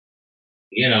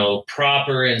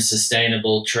proper and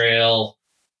sustainable trail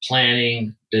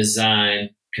planning, design,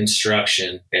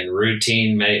 construction, and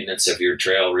routine maintenance of your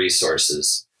trail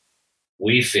resources,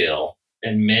 we feel,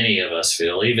 and many of us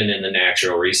feel, even in the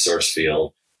natural resource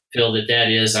field, feel that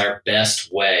is our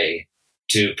best way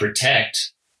to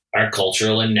protect our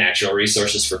cultural and natural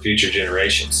resources for future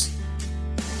generations.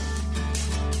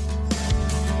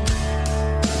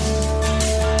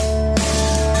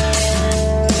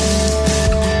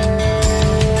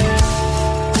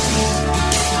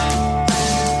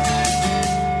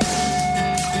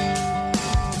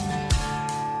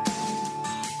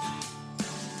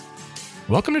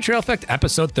 Welcome to Trail Effect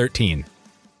episode 13.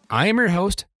 I am your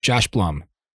host, Josh Blum.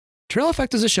 Trail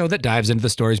Effect is a show that dives into the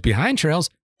stories behind trails,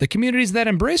 the communities that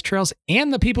embrace trails,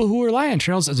 and the people who rely on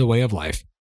trails as a way of life.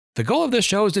 The goal of this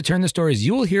show is to turn the stories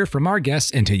you will hear from our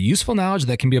guests into useful knowledge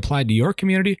that can be applied to your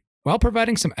community while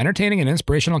providing some entertaining and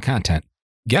inspirational content.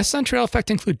 Guests on Trail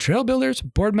Effect include trail builders,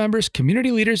 board members,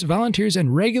 community leaders, volunteers,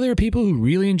 and regular people who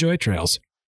really enjoy trails.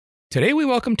 Today we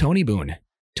welcome Tony Boone.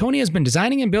 Tony has been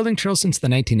designing and building trails since the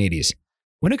 1980s.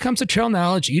 When it comes to trail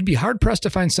knowledge, you'd be hard-pressed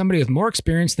to find somebody with more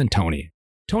experience than Tony.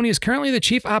 Tony is currently the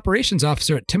Chief Operations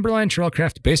Officer at Timberline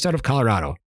Trailcraft based out of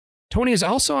Colorado. Tony is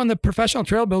also on the Professional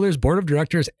Trail Builders Board of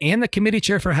Directors and the Committee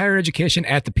Chair for Higher Education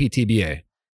at the PTBA.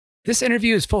 This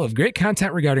interview is full of great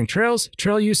content regarding trails,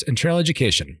 trail use, and trail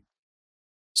education.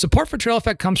 Support for Trail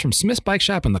Effect comes from Smith's Bike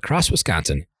Shop in La Crosse,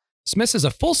 Wisconsin. Smith's is a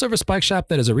full-service bike shop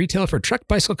that is a retailer for Trek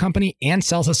Bicycle Company and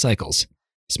Salsa Cycles.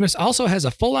 Smith's also has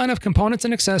a full line of components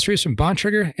and accessories from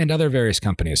Bontrager and other various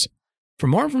companies. For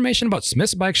more information about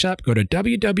Smith's Bike Shop, go to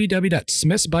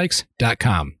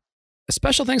www.smithsbikes.com. A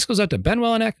special thanks goes out to Ben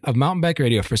Wellenek of Mountain Bike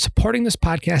Radio for supporting this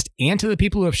podcast and to the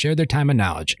people who have shared their time and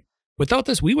knowledge. Without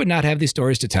this, we would not have these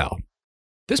stories to tell.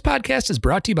 This podcast is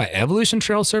brought to you by Evolution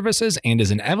Trail Services and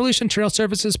is an Evolution Trail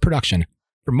Services production.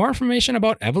 For more information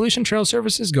about Evolution Trail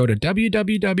Services, go to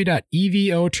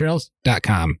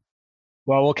www.evotrails.com.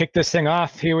 Well, we'll kick this thing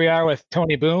off. Here we are with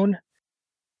Tony Boone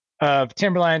of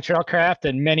Timberline Trailcraft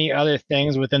and many other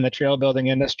things within the trail building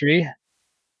industry.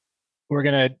 We're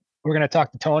gonna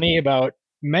talk to Tony about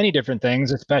many different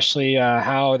things, especially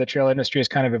how the trail industry has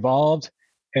kind of evolved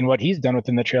and what he's done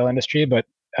within the trail industry. But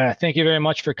thank you very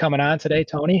much for coming on today,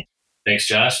 Tony. Thanks,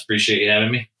 Josh. Appreciate you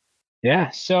having me. Yeah.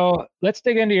 So let's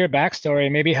dig into your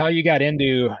backstory, maybe how you got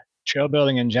into trail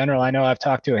building in general. I know I've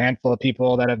talked to a handful of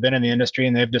people that have been in the industry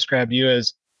and they've described you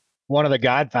as one of the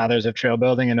godfathers of trail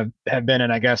building and have been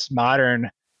in, I guess, modern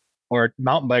or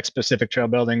mountain bike specific trail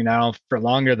building now for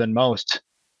longer than most.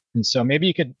 And so maybe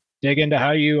you could dig into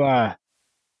how you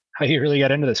really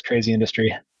got into this crazy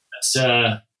industry.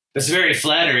 That's very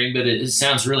flattering, but it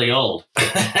sounds really old.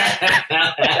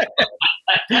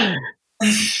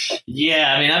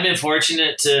 Yeah, I mean, I've been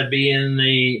fortunate to be in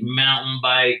the mountain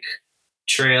bike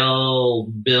trail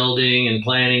building and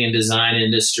planning and design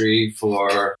industry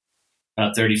for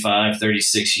about 35,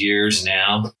 36 years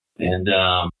now. And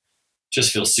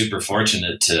just feel super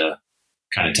fortunate to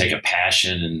kind of take a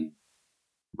passion and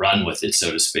run with it,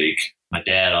 so to speak. My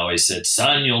dad always said,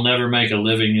 son, you'll never make a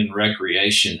living in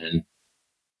recreation. And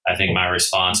I think my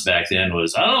response back then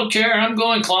was, I don't care, I'm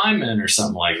going climbing or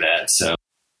something like that. So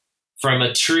from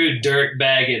a true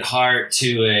dirtbag at heart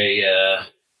to a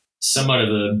somewhat of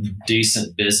a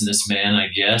decent businessman, I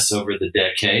guess, over the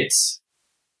decades.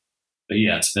 But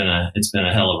yeah, it's been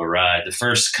a hell of a ride. The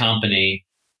first company,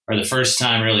 or the first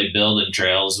time really building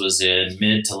trails, was in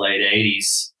mid to late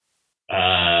 80s.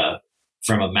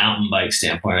 From a mountain bike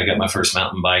standpoint, I got my first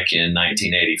mountain bike in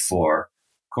 1984. Of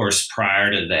course,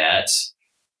 prior to that,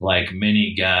 like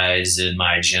many guys in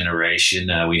my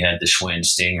generation, we had the Schwinn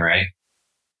Stingray.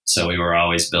 So we were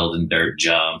always building dirt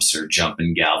jumps or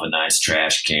jumping galvanized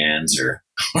trash cans or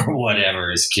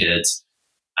whatever as kids.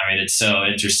 I mean, it's so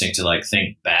interesting to like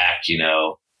think back,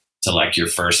 to like your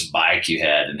first bike you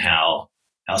had and how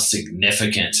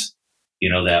significant,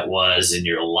 that was in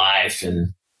your life.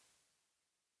 And,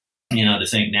 to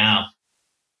think now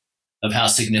of how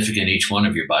significant each one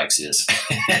of your bikes is.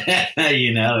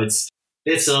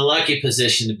 It's a lucky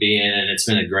position to be in, and it's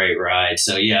been a great ride.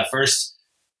 So yeah, first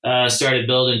started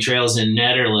building trails in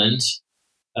Netherlands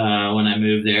when I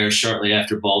moved there shortly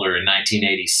after Boulder in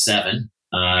 1987.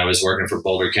 I was working for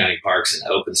Boulder County Parks and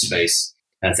Open Space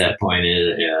at that point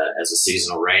as a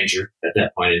seasonal ranger at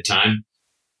that point in time.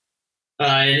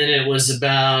 And then it was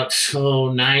about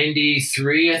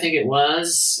 93, I think it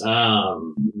was.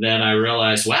 Then I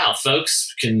realized, wow,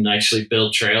 folks can actually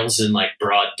build trails in like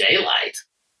broad daylight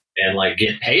and like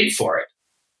get paid for it.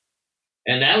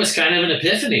 And that was kind of an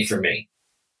epiphany for me.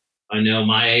 I know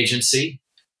my agency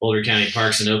Boulder County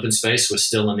Parks and Open Space was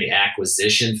still in the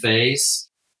acquisition phase.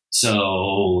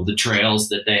 So the trails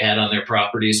that they had on their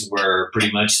properties were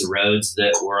pretty much the roads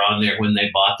that were on there when they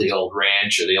bought the old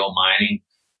ranch or the old mining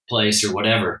place or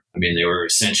whatever. I mean, they were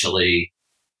essentially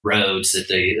roads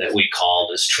that we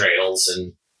called as trails.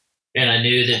 And I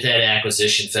knew that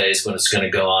acquisition phase was going to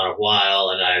go on a while.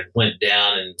 And I went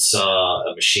down and saw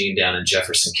a machine down in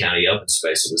Jefferson County Open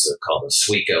Space. It was called a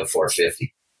Sweco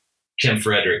 450. Kim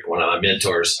Frederick, one of my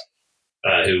mentors,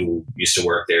 who used to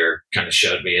work there, kind of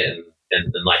showed me it.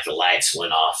 And like the lights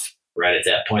went off right at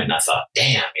that point. And I thought,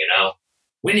 damn,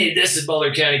 we need this at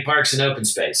Boulder County Parks and Open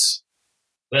Space.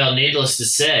 Well, needless to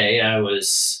say, I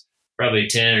was probably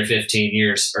 10 or 15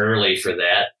 years early for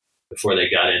that before they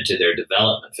got into their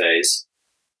development phase.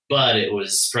 But it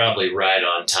was probably right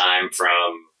on time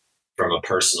from a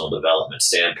personal development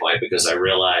standpoint, because I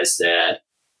realized that,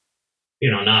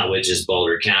 not with just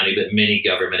Boulder County, but many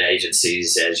government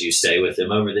agencies, as you stay with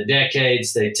them over the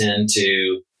decades, they tend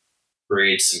to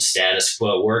breed some status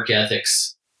quo work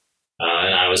ethics.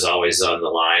 And I was always on the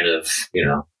line of, if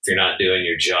you're not doing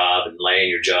your job and laying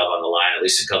your job on the line at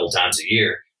least a couple times a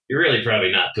year, you're really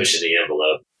probably not pushing the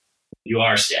envelope. You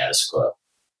are status quo.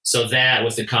 So that,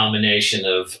 with the combination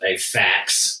of a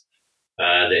fax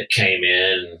that came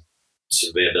in, so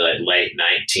like late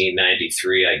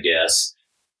 1993, I guess,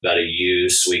 about a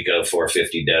used Sweco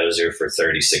 450 dozer for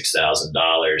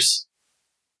 $36,000.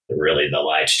 Really, the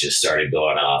lights just started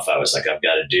going off. I was like, I've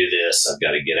got to do this. I've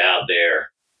got to get out there.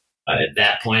 At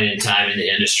that point in time in the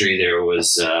industry, there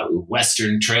was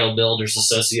Western Trail Builders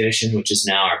Association, which is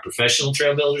now our Professional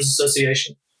Trail Builders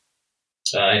Association.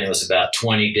 And it was about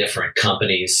 20 different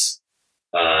companies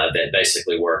that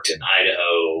basically worked in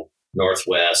Idaho,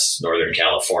 Northwest, Northern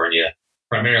California,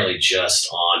 primarily just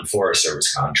on Forest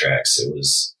Service contracts. It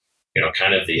was,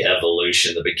 kind of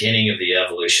the beginning of the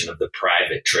evolution of the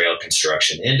private trail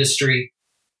construction industry.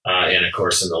 And of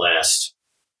course, in the last,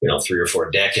 3 or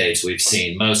 4 decades, we've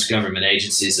seen most government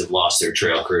agencies have lost their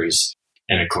trail crews.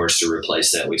 And of course, to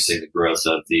replace that, we've seen the growth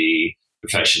of the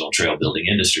professional trail building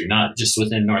industry, not just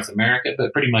within North America,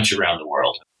 but pretty much around the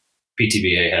world.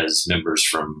 PTBA has members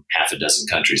from half a dozen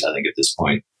countries, I think, at this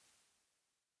point.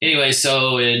 Anyway,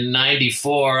 so in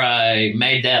 94, I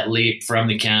made that leap from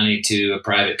the county to a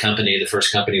private company. The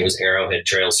first company was Arrowhead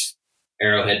Trails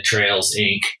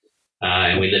Inc.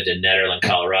 And we lived in Nederland,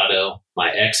 Colorado.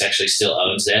 My ex actually still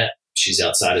owns that. She's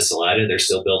outside of Salida. They're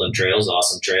still building trails,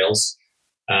 awesome trails.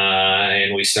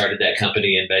 And we started that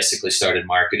company and basically started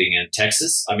marketing in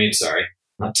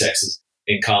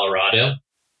in Colorado.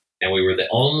 And we were the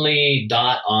only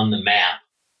dot on the map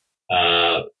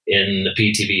in the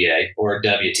PTBA, or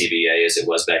WTBA as it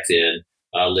was back then,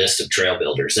 list of trail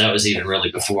builders. That was even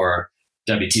really before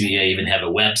WTBA even had a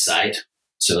website.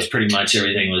 So it was pretty much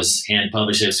everything was hand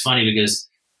published. It was funny because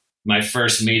my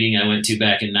first meeting I went to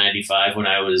back in 95, when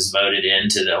I was voted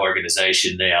into the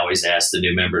organization, they always asked the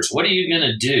new members, what are you going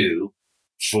to do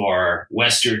for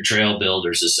Western Trail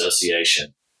Builders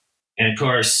Association? And of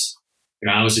course,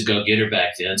 I was a go-getter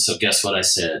back then. So guess what I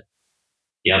said?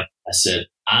 Yep. I said,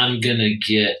 I'm going to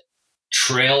get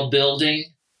trail building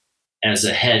as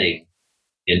a heading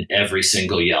in every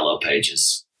single yellow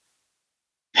pages.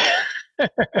 Well,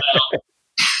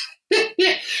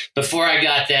 before I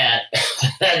got that,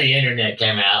 the internet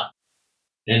came out.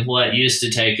 And what used to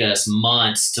take us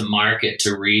months to market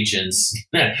to regions,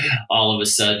 all of a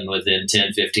sudden within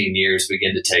 10, 15 years,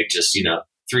 began to take just,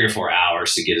 3 or 4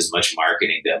 hours to get as much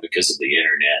marketing done because of the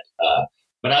internet.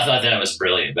 But I thought that was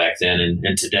brilliant back then.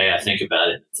 And today I think about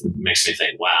it, it makes me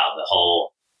think, wow, the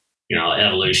whole,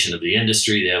 evolution of the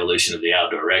industry, the evolution of the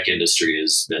outdoor rec industry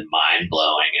has been mind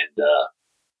blowing. And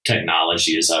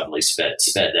technology has obviously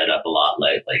sped that up a lot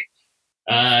lately.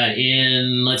 I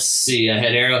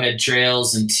had Arrowhead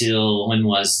Trails until, when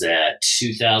was that?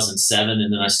 2007.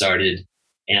 And then I started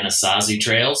Anasazi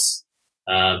Trails,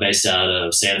 based out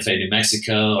of Santa Fe, New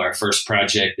Mexico. Our first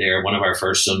project there, one of our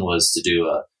first one, was to do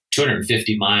a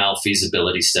 250-mile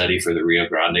feasibility study for the Rio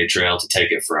Grande Trail to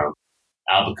take it from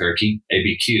Albuquerque,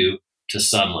 ABQ, to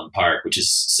Sunland Park, which is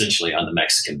essentially on the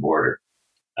Mexican border.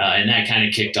 And that kind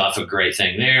of kicked off a great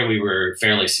thing there. We were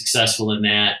fairly successful in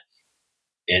that.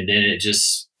 And then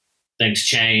things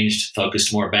changed,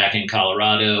 focused more back in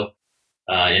Colorado,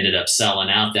 ended up selling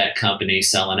out that company,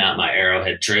 selling out my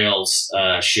Arrowhead Trails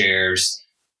shares.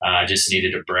 I just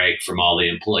needed a break from all the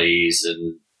employees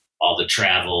and all the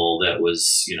travel that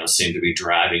was, seemed to be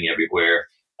driving everywhere.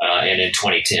 And in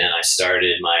 2010, I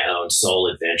started my own sole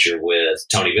adventure with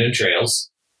Tony Boone Trails.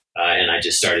 And I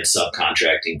just started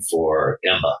subcontracting for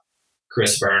IMBA.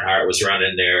 Chris Bernhardt was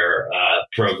running their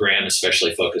program,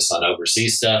 especially focused on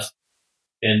overseas stuff.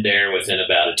 And there, within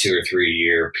about a 2 or 3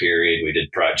 year period, we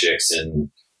did projects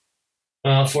in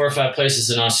 4 or 5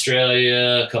 places in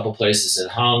Australia, a couple places in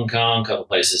Hong Kong, a couple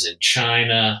places in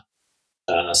China,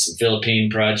 some Philippine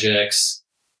projects.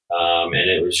 And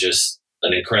it was just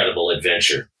an incredible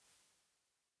adventure.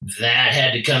 That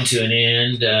had to come to an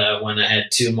end when I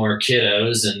had 2 more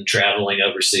kiddos, and traveling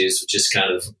overseas just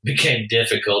kind of became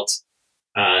difficult.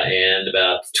 And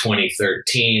about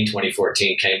 2013,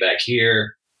 2014, came back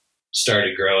here,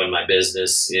 started growing my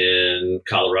business in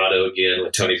Colorado again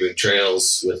with Tony Boone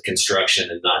Trails, with construction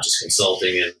and not just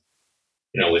consulting. And,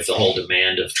 with the whole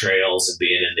demand of trails and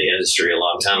being in the industry a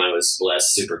long time, I was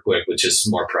blessed super quick with just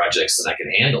more projects than I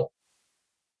could handle.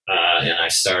 And I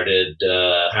started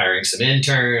hiring some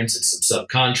interns and some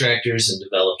subcontractors, and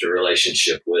developed a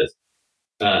relationship with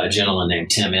a gentleman named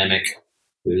Tim Emick,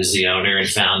 who is the owner and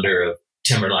founder of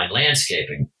Timberline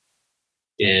Landscaping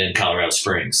in Colorado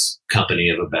Springs, company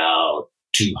of about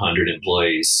 200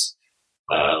 employees,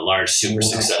 a large, super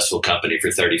successful company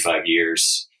for 35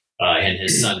 years. And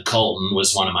his son Colton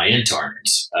was one of my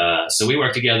interns. So we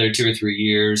worked together 2 or 3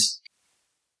 years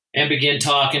and began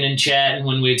talking and chatting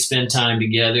when we'd spend time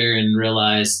together, and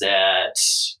realized that,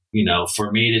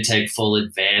 for me to take full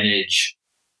advantage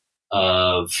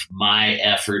of my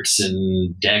efforts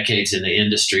and decades in the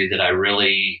industry, that I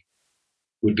really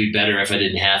would be better if I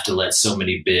didn't have to let so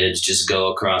many bids just go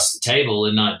across the table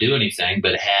and not do anything,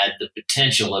 but had the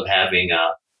potential of having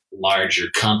a larger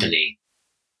company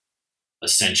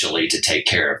essentially to take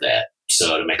care of that.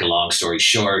 So to make a long story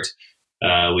short,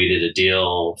 we did a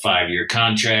deal, 5-year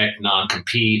contract,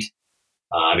 non-compete.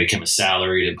 I became a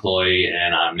salaried employee,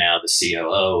 and I'm now the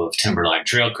COO of Timberline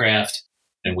Trailcraft.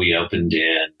 And we opened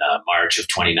in March of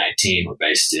 2019. We're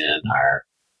based in our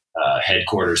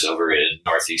headquarters over in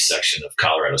northeast section of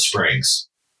Colorado Springs.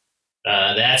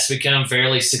 That's become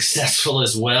fairly successful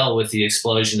as well, with the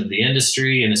explosion of the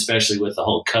industry, and especially with the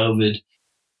whole COVID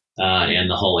and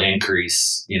the whole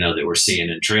increase, that we're seeing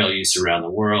in trail use around the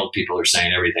world. People are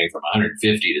saying everything from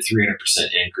 150 to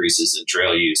 300% increases in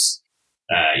trail use,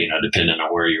 depending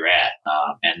on where you're at.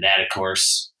 And that, of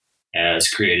course, has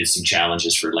created some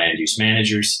challenges for land use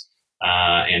managers.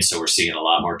 And so we're seeing a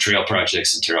lot more trail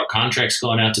projects and trail contracts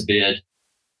going out to bid.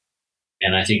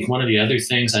 And I think one of the other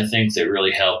things that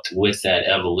really helped with that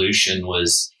evolution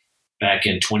was back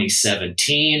in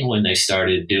 2017, when they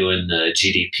started doing the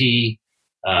GDP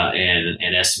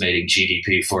and estimating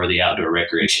GDP for the outdoor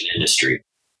recreation industry.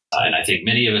 And I think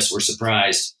many of us were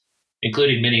surprised,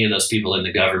 including many of those people in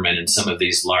the government and some of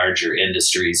these larger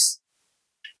industries,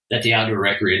 that the outdoor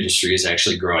recreation industry is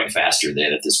actually growing faster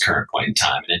than at this current point in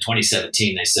time. And in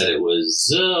 2017, they said it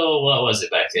was, what was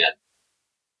it back then?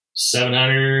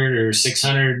 700 or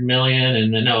 600 million.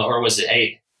 And then, or was it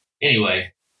 8?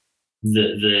 Anyway,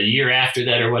 the year after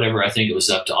that or whatever, I think it was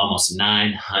up to almost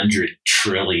 $900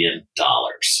 trillion.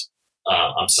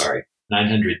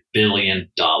 $900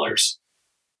 billion.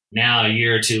 Now, a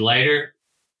year or 2 later,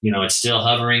 it's still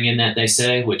hovering in that, they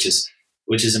say, which is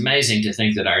amazing to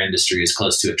think that our industry is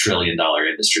close to $1 trillion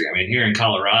industry. I mean, here in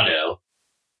Colorado,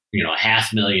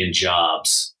 500,000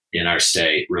 jobs in our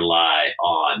state rely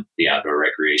on the outdoor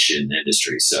recreation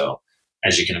industry. So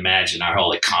as you can imagine, our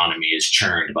whole economy is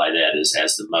churned by that as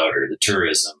the motor, the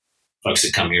tourism, folks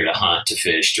that come here to hunt, to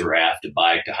fish, to raft, to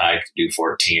bike, to hike, to do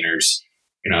 14ers,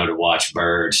 to watch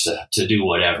birds, to do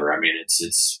whatever. I mean,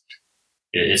 it's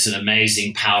an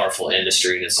amazing, powerful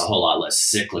industry, and it's a whole lot less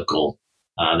cyclical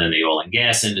than the oil and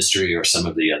gas industry or some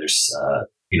of the other,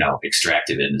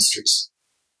 extractive industries.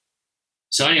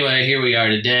 So anyway, here we are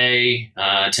today.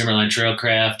 Timberline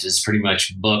Trailcraft is pretty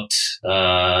much booked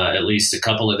at least a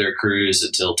couple of their crews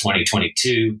until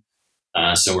 2022.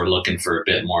 So we're looking for a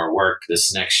bit more work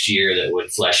this next year that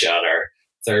would flesh out our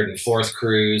 3rd and 4th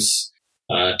crews.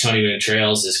 Tony Boone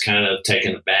Trails is kind of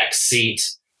taking the back seat.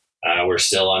 We're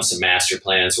still on some master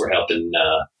plans. We're helping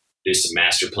do some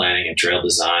master planning and trail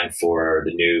design for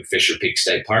the new Fisher Peak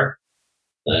State Park,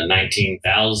 the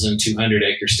 19,200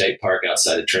 acre state park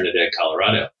outside of Trinidad,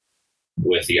 Colorado,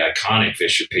 with the iconic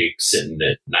Fisher Peak sitting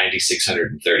at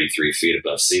 9,633 feet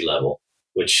above sea level,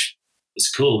 which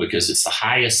is cool because it's the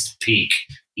highest peak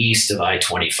east of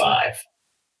I-25.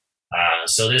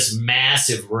 So this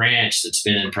massive ranch that's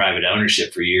been in private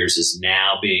ownership for years is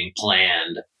now being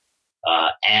planned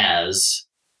as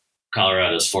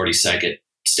Colorado's 42nd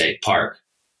state park,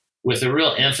 with a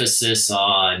real emphasis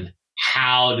on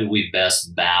how do we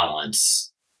best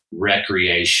balance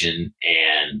recreation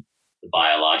and the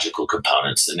biological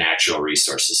components, the natural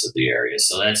resources of the area.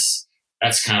 So that's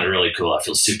kind of really cool. I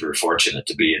feel super fortunate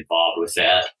to be involved with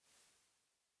that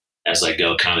as I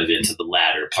go kind of into the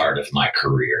latter part of my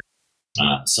career.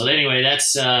 So anyway,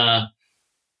 that's a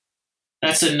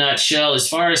nutshell. As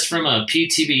far as from a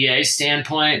PTBA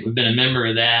standpoint, we've been a member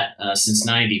of that since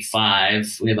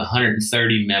 '95. We have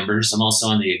 130 members. I'm also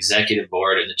on the executive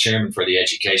board and the chairman for the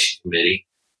education committee,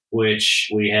 which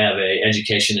we have a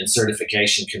education and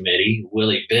certification committee.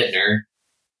 Willie Bittner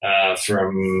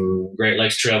from Great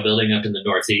Lakes Trail Building up in the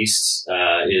Northeast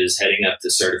is heading up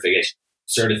the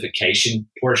certification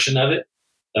portion of it,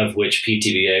 of which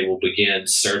PTBA will begin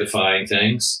certifying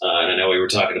things. And I know we were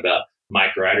talking about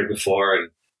Mike Ryder before, and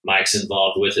Mike's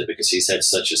involved with it because he's had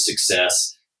such a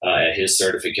success at his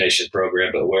certification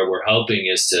program. But where we're hoping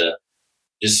is to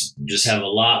just have a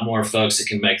lot more folks that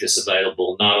can make this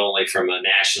available, not only from a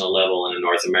national level and a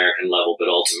North American level, but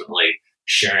ultimately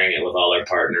sharing it with all our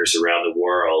partners around the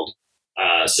world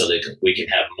so that we can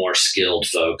have more skilled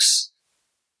folks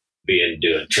doing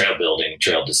trail building,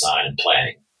 trail design, and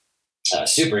planning.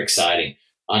 Super exciting.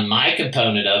 On my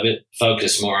component of it,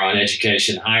 focus more on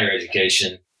education, higher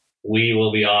education. We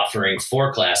will be offering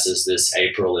 4 classes this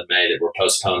April and May that were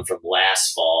postponed from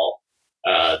last fall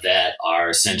that are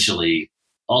essentially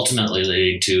ultimately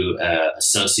leading to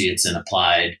associates in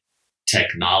applied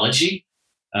technology.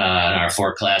 And our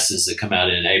 4 classes that come out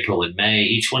in April and May.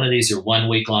 Each one of these are 1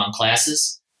 week long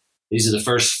classes. These are the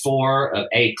first 4 of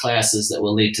 8 classes that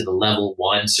will lead to the level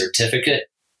 1 certificate.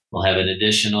 We'll have an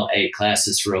additional 8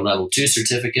 classes for a level 2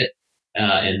 certificate.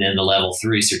 And then the level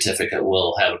 3 certificate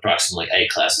will have approximately 8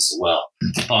 classes as well.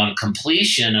 Upon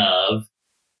completion of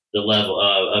the level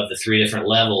of the 3 different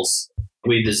levels,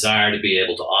 we desire to be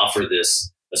able to offer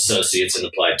this associates in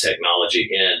applied technology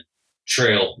in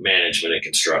trail management and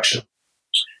construction.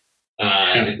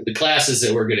 The classes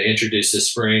that we're going to introduce this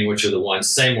spring, which are the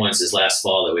same ones as last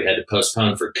fall that we had to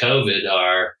postpone for COVID,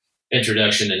 are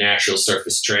Introduction to Natural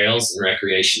Surface Trails and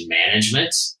Recreation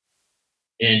Management,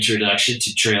 Introduction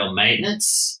to Trail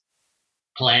Maintenance,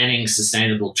 Planning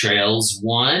Sustainable Trails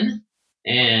 1,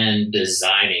 and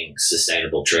Designing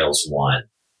Sustainable Trails 1.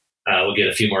 We'll get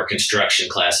a few more construction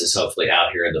classes hopefully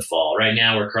out here in the fall. Right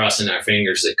now, we're crossing our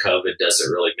fingers that COVID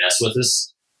doesn't really mess with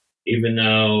us, even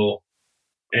though,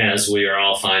 as we are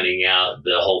all finding out,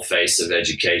 the whole face of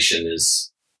education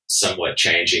is somewhat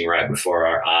changing right before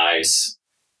our eyes.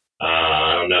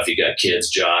 I don't know if you got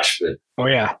kids, Josh, but oh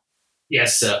yeah,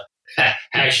 yes.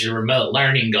 How's your remote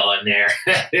learning going there?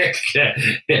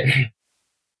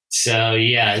 So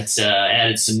yeah, it's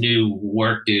added some new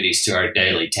work duties to our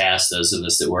daily tasks. Those of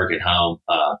us that work at home.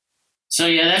 So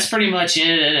yeah, that's pretty much it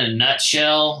in a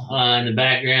nutshell. In the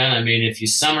background, I mean, if you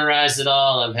summarize it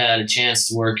all, I've had a chance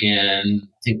to work in, I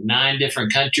think, 9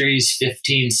 different countries,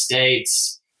 15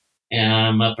 states. And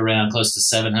I'm up around close to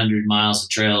 700 miles of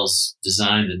trails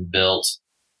designed and built,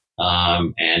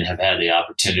 and have had the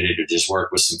opportunity to just work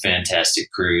with some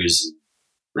fantastic crews, and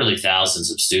really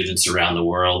thousands of students around the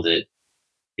world that,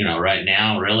 right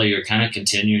now really are kind of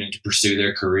continuing to pursue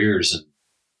their careers. And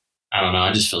I don't know,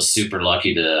 I just feel super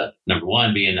lucky to, number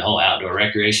 1, be in the whole outdoor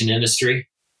recreation industry,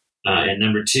 and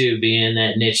number 2, be in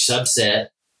that niche subset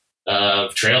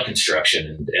of trail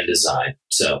construction and design.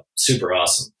 So super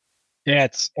awesome. Yeah,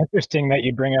 it's interesting that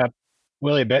you bring up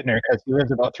Willie Bittner because he lives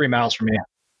about 3 miles from me.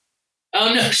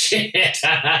 Oh, no shit.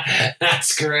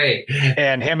 That's great.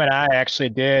 And him and I actually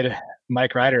did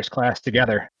Mike Ryder's class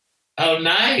together. Oh,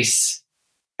 nice.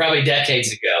 Probably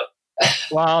decades ago.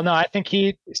 Well, no, I think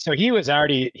he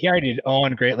already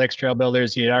owned Great Lakes Trail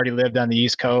Builders. He had already lived on the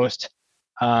East Coast.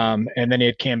 And then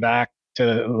he came back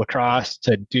to La Crosse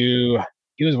he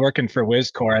was working for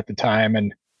WizCorp at the time,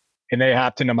 and they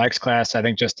hopped into Mike's class, I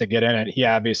think, just to get in it. He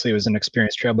obviously was an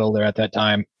experienced trail builder at that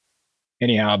time.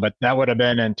 Anyhow, but that would have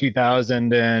been in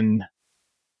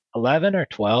 2011 or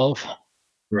 12.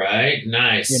 Right.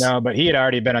 Nice. But he had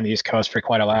already been on the East Coast for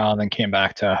quite a while and then came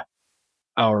back to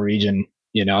our region,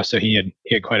 so he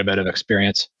had quite a bit of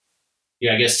experience.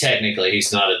 Yeah, I guess technically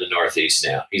he's not in the Northeast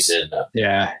now. He's in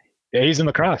Yeah, he's in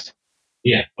La Crosse.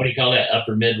 Yeah. What do you call that?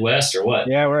 Upper Midwest or what?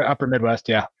 Yeah, we're Upper Midwest,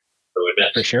 yeah.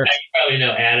 For sure. Now, you probably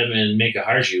know Adam and Mika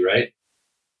Harju, right?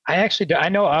 I actually do. I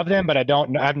know of them, but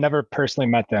I've never personally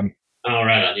met them. Oh,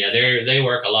 right on. Yeah, they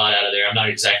work a lot out of there. I'm not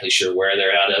exactly sure where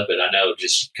they're out of, but I know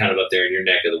just kind of up there in your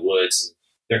neck of the woods.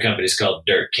 Their company's called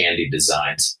Dirt Candy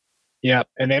Designs. Yeah,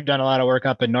 and they've done a lot of work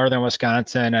up in northern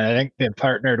Wisconsin, and I think they've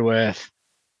partnered with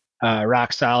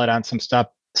Rock Solid on some stuff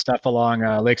along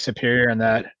Lake Superior in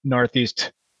that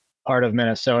northeast part of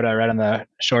Minnesota, right on the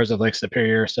shores of Lake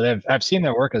Superior. So I've seen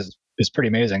their work is pretty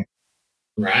amazing.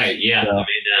 Right. Yeah. So, I mean,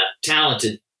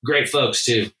 talented, great folks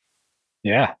too.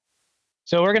 Yeah.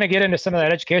 So we're going to get into some of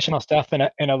that educational stuff in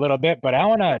a little bit, but I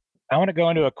want to go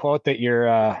into a quote that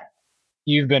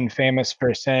you've been famous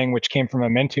for saying, which came from a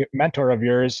mentor of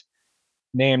yours,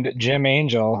 named Jim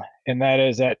Angel, and that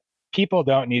is that people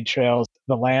don't need trails,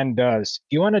 the land does.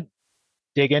 Do you want to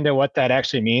dig into what that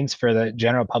actually means for the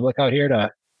general public out here, to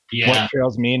what Yeah,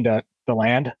 trails mean to the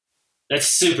land? that's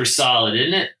super solid,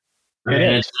 isn't it? I It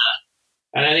mean, is.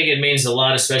 and I think it means a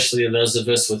lot, especially to those of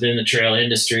us within the trail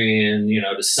industry. And,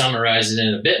 to summarize it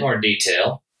in a bit more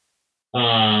detail,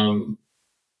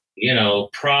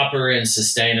 proper and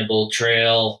sustainable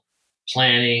trail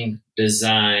planning,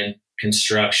 design,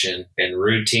 construction, and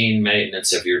routine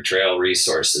maintenance of your trail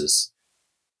resources.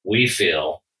 We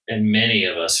feel, and many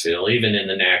of us feel, even in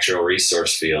the natural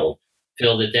resource field,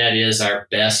 feel that that is our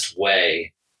best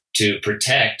way to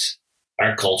protect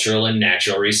our cultural and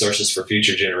natural resources for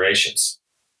future generations.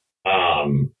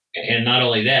 And not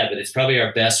only that, but it's probably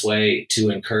our best way to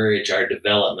encourage our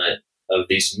development of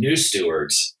these new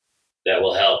stewards that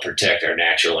will help protect our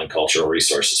natural and cultural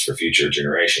resources for future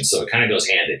generations. So it kind of goes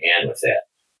hand in hand with that.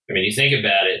 I mean, you think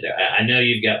about it, I know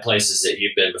you've got places that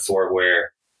you've been before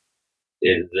where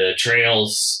the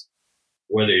trails,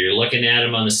 whether you're looking at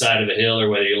them on the side of a hill or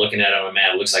whether you're looking at them on a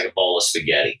map, it looks like a bowl of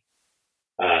spaghetti.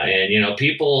 And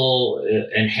people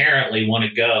inherently want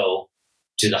to go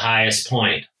to the highest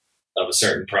point of a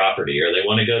certain property, or they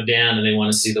want to go down and they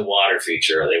want to see the water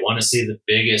feature, or they want to see the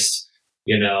biggest,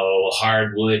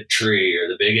 hardwood tree, or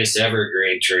the biggest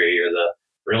evergreen tree, or the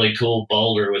really cool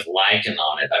boulder with lichen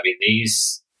on it. I mean,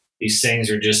 these things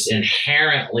are just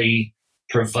inherently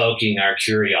provoking our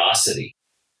curiosity.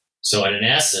 So in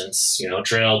essence,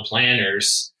 trail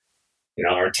planners,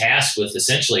 are tasked with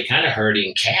essentially kind of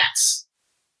herding cats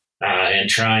and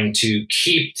trying to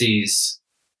keep these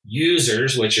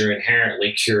users, which are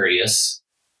inherently curious,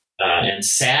 and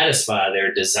satisfy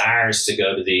their desires to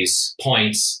go to these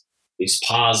points, these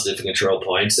positive control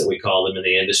points that we call them in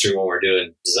the industry when we're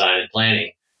doing design and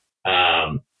planning,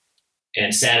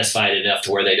 and satisfied enough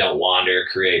to where they don't wander,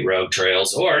 create rogue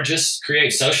trails, or just create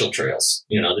social trails.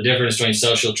 The difference between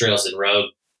social trails and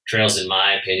rogue trails, in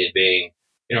my opinion, being,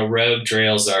 rogue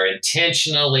trails are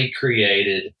intentionally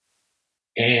created,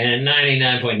 and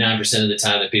 99.9% of the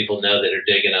time the people know that are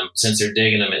digging them, since they're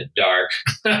digging them at dark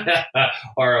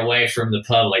or away from the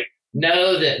public,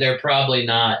 know that they're probably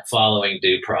not following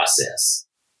due process.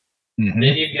 Mm-hmm.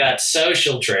 Then you've got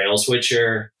social trails, which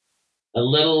are a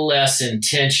little less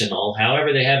intentional.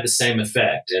 However, they have the same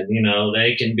effect. And,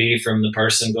 they can be from the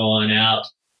person going out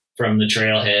from the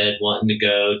trailhead wanting to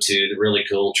go to the really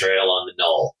cool trail on the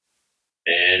knoll.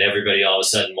 And everybody all of a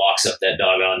sudden walks up that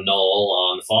doggone knoll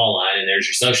on the fall line, and there's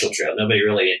your social trail. Nobody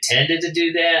really intended to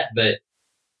do that, but,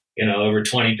 over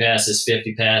 20 passes,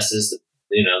 50 passes,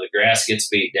 the grass gets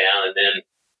beat down, and then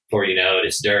before you know it,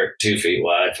 it's dirt 2 feet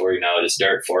wide. Before you know it, it's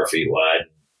dirt 4 feet wide.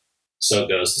 So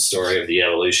goes the story of the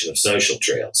evolution of social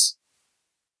trails.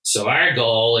 So our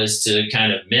goal is to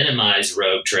kind of minimize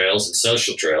rogue trails and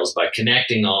social trails by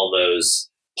connecting all those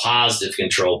positive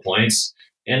control points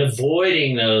and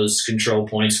avoiding those control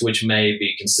points which may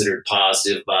be considered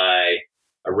positive by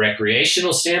a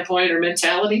recreational standpoint or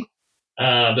mentality,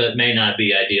 but may not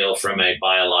be ideal from a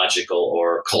biological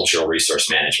or cultural resource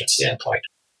management standpoint.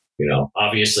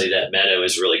 Obviously that meadow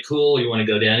is really cool. You want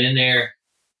to go down in there.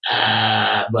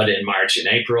 But in March and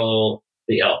April,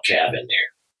 the elk calve in there.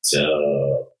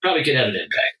 So probably could have an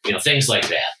impact, things like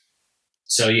that.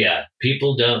 So yeah,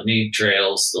 people don't need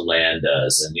trails, the land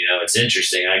does. And, it's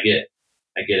interesting. I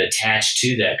get attached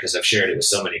to that because I've shared it with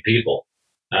so many people.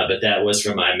 But that was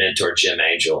from my mentor, Jim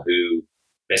Angel, who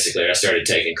basically I started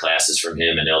taking classes from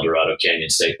him in El Dorado Canyon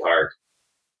State Park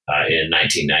in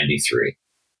 1993.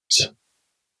 So.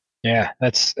 Yeah,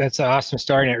 that's an awesome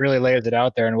story. And it really lays it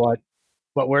out there and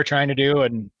what we're trying to do.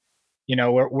 And,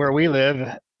 where we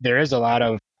live, there is a lot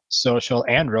of social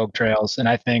and rogue trails. And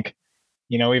I think,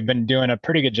 we've been doing a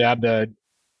pretty good job to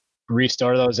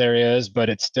restore those areas, but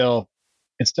it still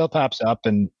pops up,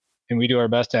 and we do our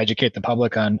best to educate the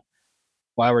public on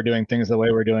why we're doing things the way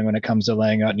we're doing when it comes to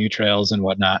laying out new trails and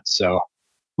whatnot. So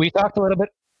we talked a little bit.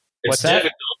 It's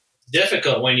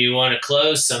difficult when you want to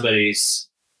close somebody's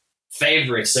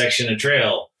favorite section of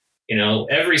trail.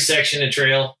 Every section of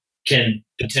trail can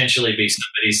potentially be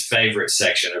somebody's favorite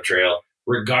section of trail,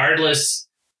 regardless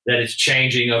that it's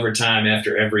changing over time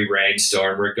after every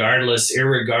rainstorm, irregardless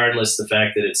the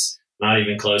fact that it's not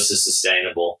even close to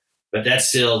sustainable. But that's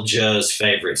still Joe's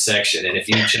favorite section. And if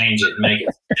you change it and make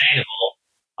it sustainable,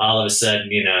 all of a sudden,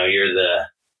 you're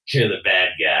the bad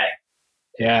guy.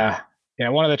 Yeah. Yeah.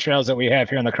 One of the trails that we have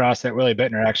here on the cross that Willie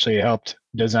Bittner actually helped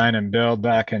design and build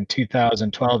back in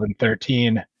 2012 and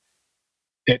 13.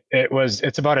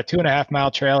 It's about a 2.5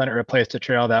 mile trail, and it replaced a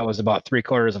trail that was about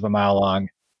 3/4 of a mile long.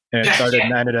 And it started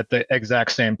and ended at the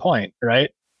exact same point.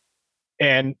 Right.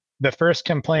 And the first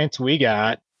complaints we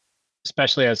got,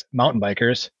 especially as mountain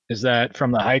bikers, is that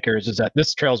from the hikers, is that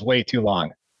this trail's way too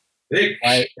long.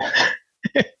 I,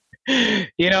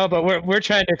 but we're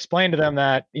trying to explain to them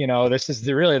that, this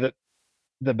is really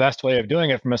the best way of doing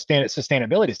it from a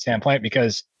sustainability standpoint,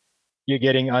 because you're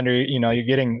getting you're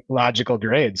getting logical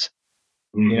grades,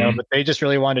 but they just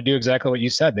really wanted to do exactly what you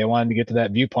said. They wanted to get to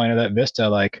that viewpoint of that vista,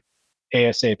 like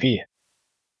ASAP.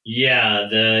 Yeah.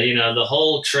 The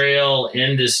whole trail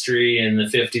industry in the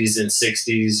 50s and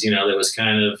 60s, that was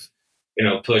kind of,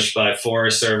 pushed by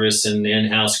Forest Service and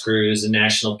in-house crews and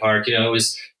national park, it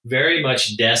was very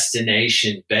much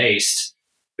destination based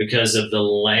because of the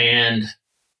land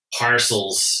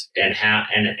parcels and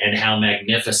how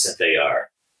magnificent they are.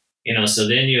 So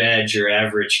then you add your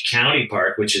average county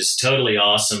park, which is totally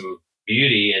awesome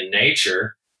beauty and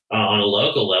nature on a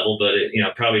local level, but it,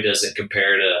 probably doesn't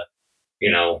compare to,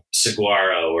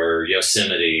 Saguaro or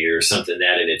Yosemite or something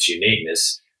that in its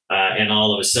uniqueness. And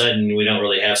all of a sudden, we don't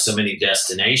really have so many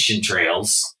destination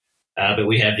trails, but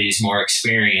we have these more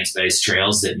experience-based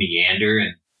trails that meander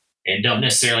and don't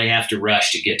necessarily have to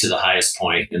rush to get to the highest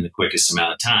point in the quickest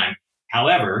amount of time.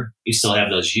 However, you still have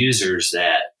those users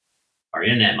that are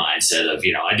in that mindset of,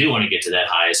 I do want to get to that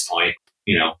highest point,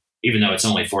 even though it's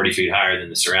only 40 feet higher than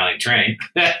the surrounding terrain.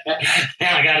 And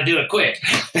I got to do it quick,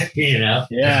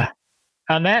 Yeah.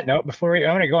 On that note, I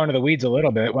want to go into the weeds a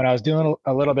little bit. When I was doing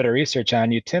a little bit of research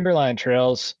on you, Timberline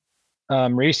Trails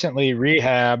recently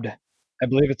rehabbed, I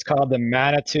believe it's called the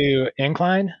Manitou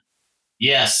Incline.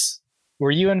 Yes.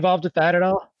 Were you involved with that at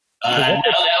all? No,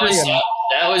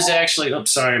 that was actually,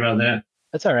 sorry about that.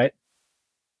 That's all right.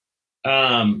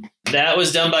 That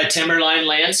was done by Timberline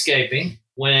Landscaping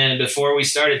before we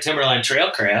started Timberline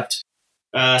Trailcraft.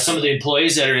 Some of the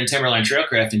employees that are in Timberline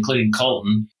Trailcraft, including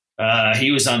Colton,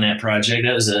 he was on that project.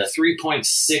 That was a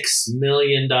 $3.6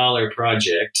 million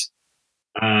project.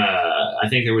 I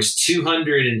think there was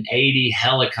 280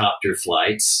 helicopter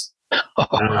flights.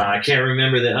 I can't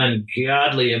remember the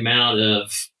ungodly amount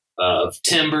of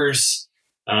timbers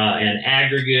and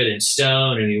aggregate and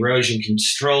stone and erosion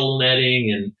control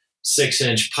netting and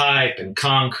 6-inch pipe and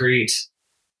concrete.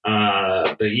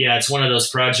 But yeah, it's one of those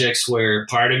projects where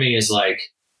part of me is like,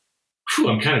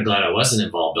 I'm kind of glad I wasn't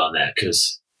involved on that,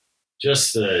 because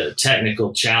just the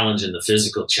technical challenge and the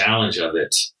physical challenge of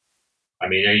it. I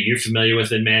mean, are you familiar with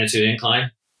the Manitou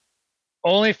Incline?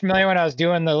 Only familiar when I was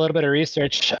doing a little bit of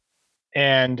research,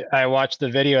 and I watched the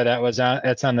video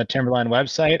that's on the Timberline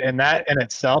website. And that in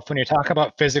itself, when you talk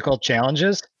about physical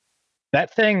challenges,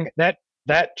 that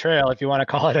trail, if you want to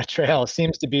call it a trail,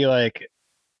 seems to be like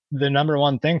the number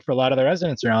one thing for a lot of the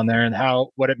residents around there, and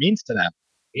what it means to them.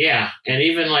 Yeah, and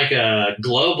even like a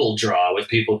global draw with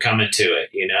people coming to it,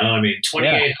 I mean,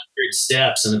 2,800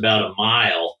 steps in about a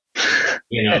mile,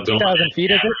 2,000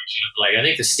 feet, is it? Like, I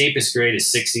think the steepest grade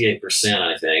is 68%,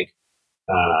 I think.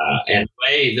 And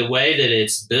the way that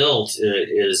it's built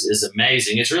is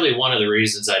amazing. It's really one of the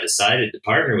reasons I decided to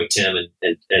partner with Tim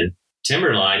and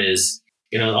Timberline is,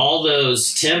 all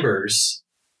those timbers,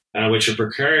 which are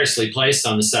precariously placed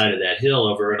on the side of that hill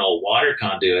over an old water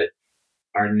conduit,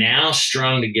 are now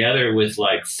strung together with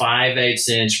like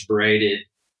 5/8-inch braided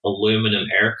aluminum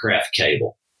aircraft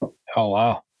cable. Oh,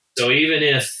 wow. So even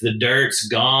if the dirt's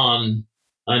gone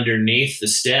underneath the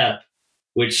step,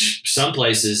 which some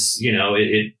places,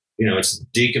 it's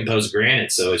decomposed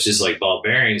granite, so it's just like ball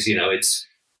bearings, the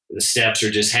steps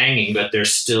are just hanging, but they're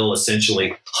still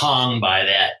essentially hung by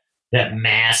that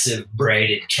massive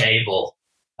braided cable.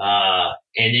 And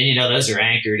then, those are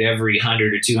anchored every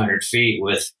 100 or 200 feet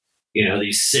with,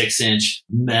 these 6-inch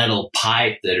metal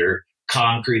pipe that are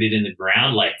concreted in the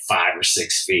ground like 5 or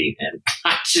 6 feet. And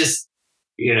I just,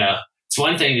 it's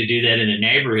one thing to do that in a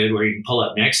neighborhood where you can pull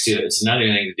up next to it. It's another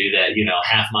thing to do that,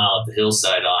 half mile up the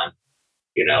hillside on,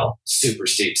 super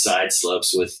steep side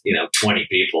slopes with, 20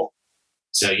 people.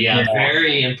 So yeah,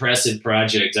 very impressive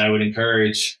project. I would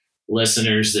encourage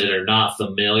listeners that are not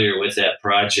familiar with that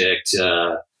project,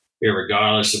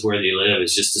 regardless of where you live,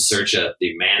 is just to search up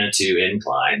the Manitou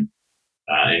Incline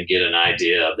and get an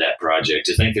idea of that project.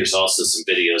 I think there's also some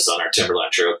videos on our Timberline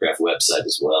Trailcraft website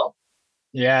as well.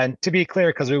 Yeah, and to be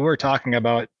clear, because we were talking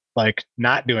about like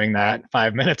not doing that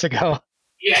 5 minutes ago.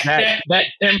 Yeah, that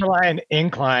Timberline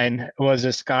Incline was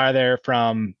a scar there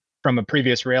from a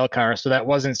previous rail car, so that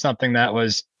wasn't something that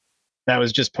was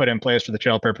just put in place for the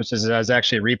trail purposes. It was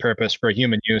actually repurposed for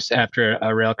human use after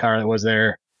a rail car that was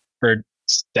there for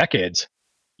decades.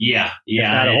 Yeah,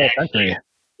 not a whole century.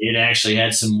 It actually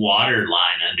had some water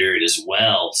line under it as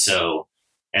well. So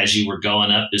as you were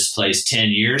going up this place 10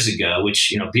 years ago,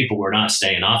 which, people were not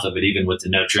staying off of it, even with the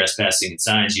no trespassing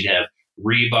signs, you'd have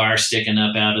rebar sticking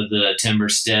up out of the timber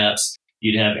steps.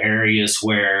 You'd have areas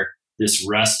where this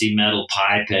rusty metal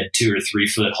pipe had 2 or 3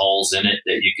 foot holes in it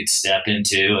that you could step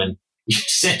into and you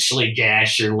essentially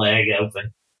gash your leg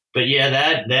open. But yeah,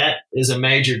 that is a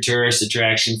major tourist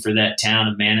attraction for that town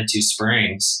of Manitou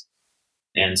Springs.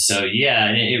 And so, yeah,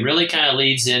 it really kind of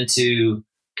leads into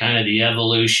kind of the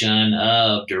evolution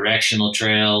of directional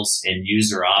trails and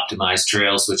user optimized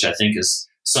trails, which I think is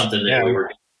something that we were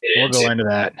going to get into. We'll go into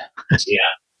that. Yeah.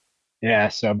 Yeah.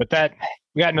 So, but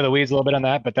we got into the weeds a little bit on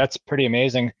that, but that's pretty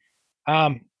amazing.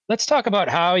 Let's talk about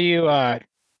how you,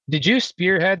 did you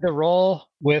spearhead the role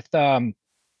with the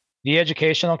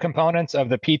educational components of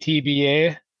the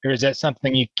PTBA, or is that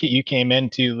something you came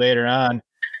into later on?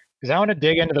 Because I want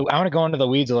to go into the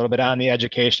weeds a little bit on the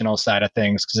educational side of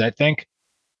things, because I think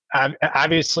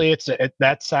obviously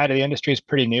that side of the industry is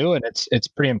pretty new and it's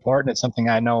pretty important. It's something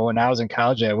I know when I was in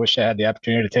college, I wish I had the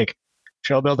opportunity to take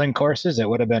trail building courses. It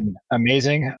would have been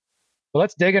amazing. But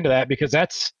let's dig into that, because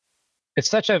it's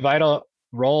such a vital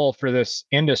role for this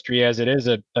industry, as it is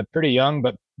a pretty young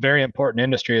but very important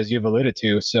industry, as you've alluded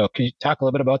to. So can you talk a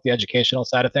little bit about the educational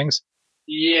side of things?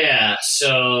 Yeah.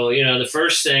 So, the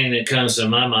first thing that comes to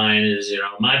my mind is,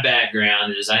 my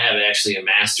background is I have actually a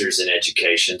master's in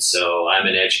education. So I'm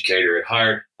an educator at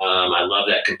heart. I love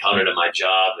that component of my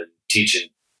job and teaching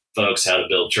folks how to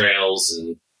build trails,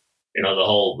 and, the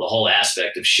whole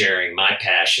aspect of sharing my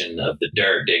passion of the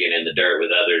dirt, digging in the dirt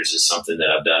with others, is something that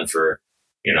I've done for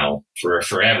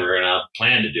forever, and I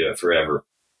plan to do it forever.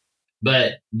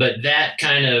 But that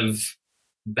kind of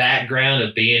background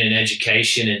of being in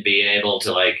education and being able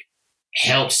to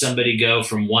help somebody go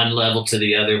from one level to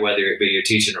the other, whether it be you're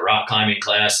teaching a rock climbing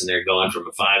class and they're going from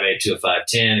a 5'8" to a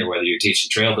 5'10", or whether you're teaching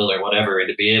trail building or whatever, and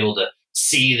to be able to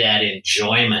see that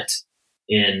enjoyment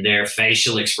in their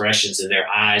facial expressions, in their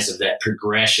eyes, of that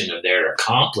progression of their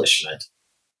accomplishment.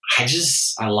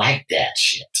 I like that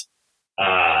shit.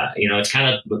 It's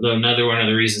kind of another one of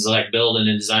the reasons I like building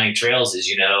and designing trails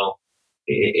is,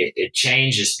 it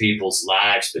changes people's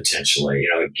lives potentially.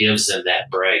 It gives them that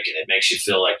break, and it makes you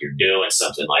feel like you're doing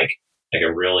something like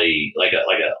a really like a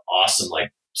awesome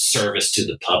service to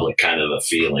the public kind of a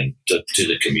feeling to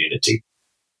the community.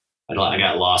 I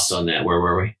got lost on that. Where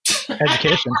were we?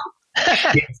 Education.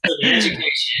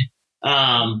 Education.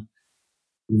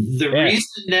 The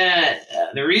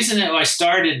reason that I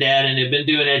started that and have been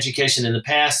doing education in the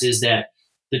past is that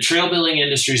the trail building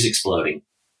industry is exploding.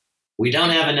 We don't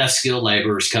have enough skilled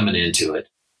laborers coming into it,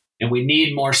 and we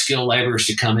need more skilled laborers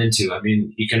to come into. I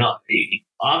mean, you can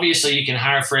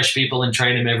hire fresh people and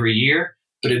train them every year,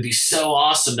 but it'd be so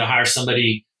awesome to hire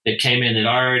somebody that came in that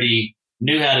already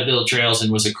knew how to build trails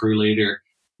and was a crew leader.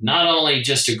 Not only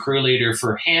just a crew leader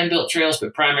for hand-built trails,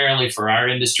 but primarily for our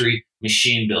industry,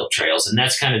 machine-built trails. And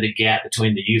that's kind of the gap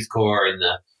between the youth corps and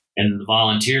the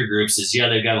volunteer groups is,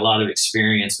 they've got a lot of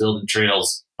experience building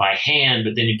trails by hand,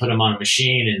 but then you put them on a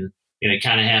machine and they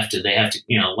have to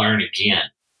learn again.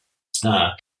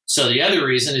 So the other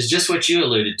reason is just what you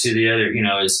alluded to. The other,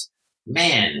 is,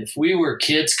 man, if we were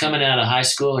kids coming out of high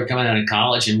school or coming out of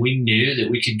college and we knew that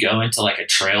we could go into a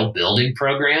trail building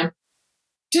program,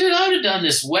 dude, I would have done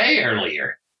this way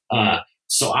earlier.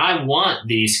 So I want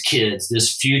these kids,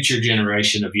 this future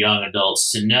generation of young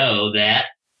adults, to know that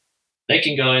they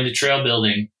can go into trail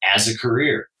building as a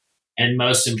career. And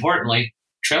most importantly,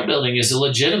 trail building is a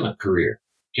legitimate career.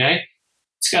 Okay.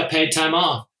 It's got paid time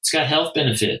off. It's got health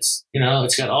benefits.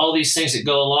 It's got all these things that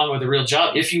go along with a real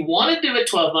job. If you want to do it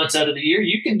 12 months out of the year,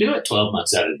 you can do it 12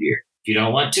 months out of the year. If you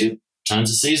don't want to,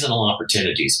 tons of seasonal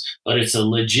opportunities, but it's a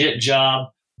legit job,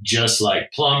 just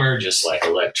like plumber, just like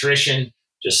electrician,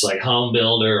 just like home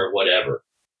builder or whatever.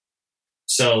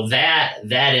 So that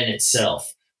in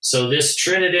itself. So this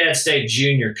Trinidad State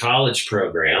Junior College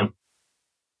program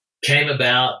came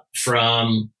about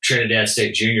from Trinidad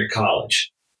State Junior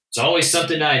College. It's always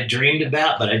something I had dreamed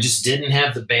about, but I just didn't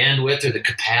have the bandwidth or the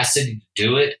capacity to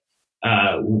do it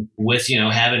with,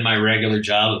 having my regular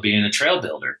job of being a trail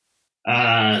builder.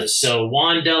 So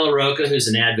Juan De La Roca, who's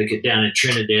an advocate down in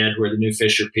Trinidad, where the new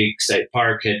Fisher Peak State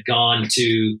Park, had gone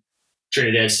to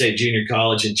Trinidad State Junior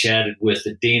College and chatted with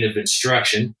the Dean of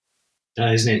Instruction.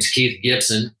 His name's Keith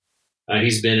Gibson.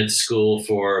 He's been at the school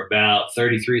for about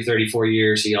 33, 34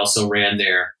 years. He also ran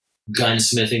their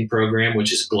gunsmithing program,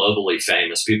 which is globally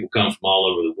famous. People come from all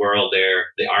over the world there.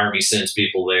 The Army sends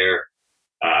people there.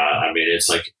 It's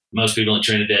like most people in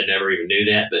Trinidad never even knew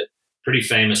that, but pretty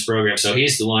famous program. So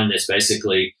he's the one that's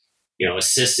basically,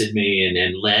 assisted me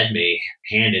and led me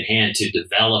hand in hand to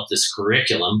develop this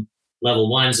curriculum.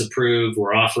 Level 1's approved.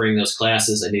 We're offering those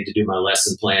classes. I need to do my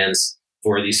lesson plans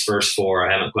for these first 4.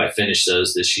 I haven't quite finished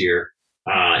those this year.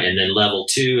 And then level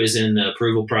 2 is in the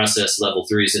approval process. Level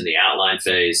 3 is in the outline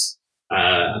phase.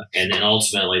 And then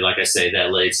ultimately, like I say,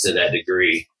 that leads to that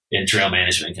degree in trail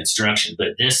management and construction.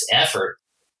 But this effort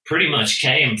pretty much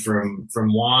came from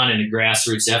Juan and a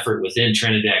grassroots effort within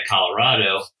Trinidad,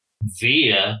 Colorado,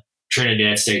 via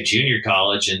Trinidad State Junior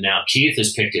College. And now Keith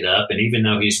has picked it up. And even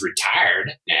though he's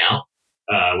retired now,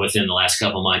 within the last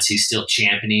couple of months, he's still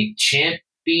championing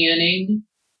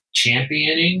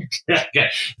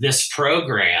this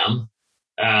program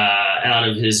out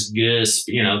of his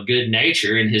good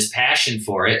nature and his passion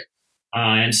for it.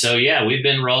 And so, yeah, we've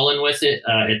been rolling with it.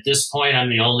 At this point, I'm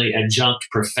the only adjunct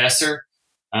professor,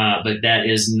 but that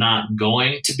is not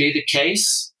going to be the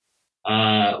case.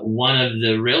 One of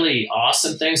the really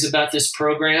awesome things about this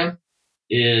program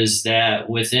is that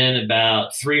within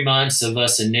about 3 months of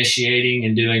us initiating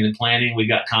and doing the planning, we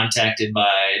got contacted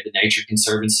by the Nature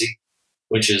Conservancy,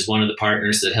 which is one of the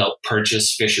partners that helped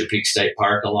purchase Fisher Peak State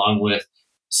Park, along with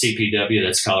CPW,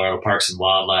 that's Colorado Parks and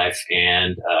Wildlife,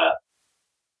 and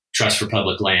Trust for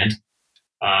Public Land.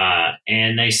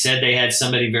 And they said they had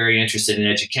somebody very interested in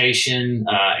education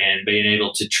and being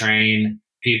able to train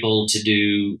people to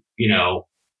do,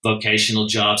 vocational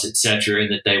jobs, et cetera,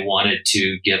 and that they wanted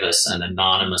to give us an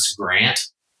anonymous grant.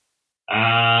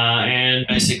 And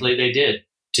basically they did,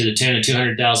 to the tune of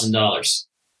 $200,000.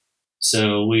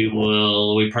 So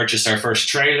we purchased our first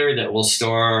trailer that we'll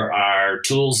store our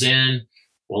tools in.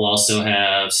 We'll also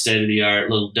have state-of-the-art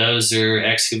little dozer,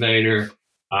 excavator,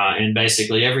 and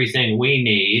basically everything we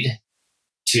need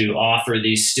to offer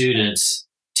these students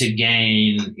to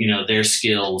gain, their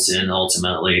skills in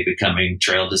ultimately becoming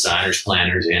trail designers,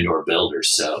 planners, and/or builders.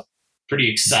 So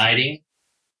pretty exciting.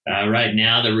 Right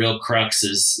now, the real crux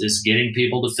is getting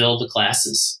people to fill the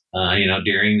classes,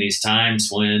 during these times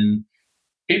when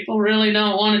people really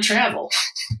don't want to travel,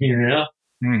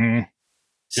 Mm-hmm.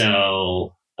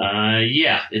 So,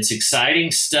 it's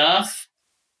exciting stuff.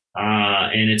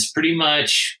 And it's pretty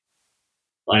much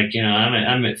like,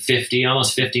 I'm at 50,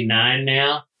 almost 59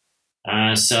 now.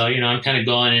 So, I'm kind of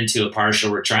going into a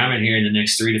partial retirement here in the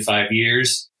next 3 to 5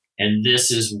 years. And this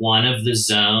is one of the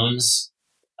zones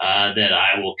that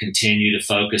I will continue to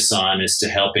focus on, is to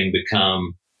helping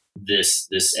become this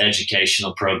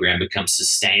educational program become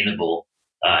sustainable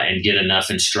and get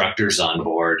enough instructors on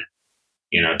board,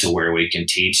 to where we can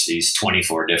teach these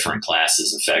 24 different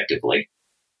classes effectively.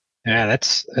 Yeah,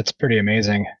 that's pretty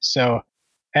amazing. So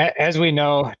as we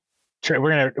know,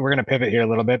 we're gonna pivot here a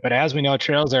little bit, but as we know,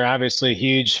 trails are obviously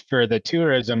huge for the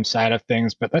tourism side of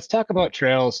things. But let's talk about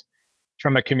trails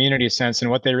from a community sense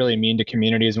and what they really mean to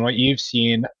communities, and what you've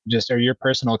seen, or your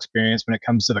personal experience when it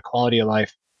comes to the quality of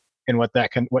life and what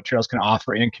trails can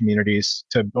offer in communities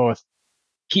to both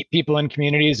keep people in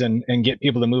communities and get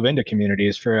people to move into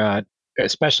communities for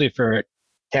especially for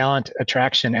talent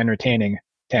attraction and retaining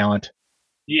talent.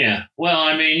 Yeah.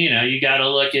 Well, you got to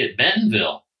look at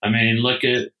Bentonville. Look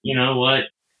at,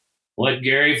 what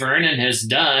Gary Vernon has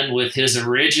done with his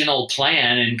original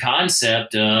plan and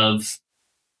concept of,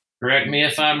 correct me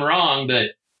if I'm wrong,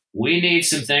 but we need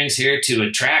some things here to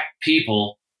attract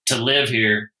people to live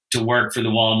here, to work for the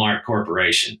Walmart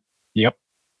Corporation. Yep.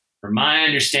 From my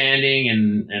understanding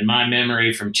and my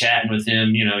memory from chatting with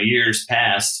him, years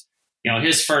past,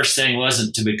 his first thing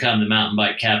wasn't to become the mountain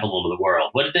bike capital of the world.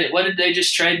 What did they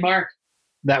just trademark?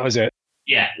 That was it.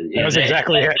 Yeah, that was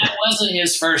exactly it. That wasn't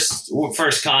his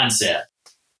first concept.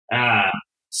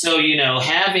 So,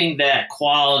 having that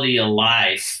quality of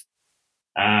life,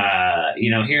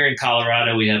 here in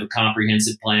Colorado, we have a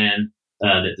comprehensive plan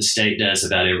that the state does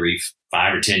about every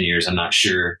 5 or 10 years. I'm not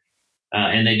sure.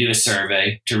 And they do a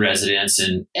survey to residents,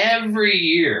 and every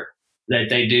year that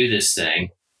they do this thing,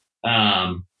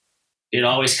 it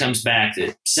always comes back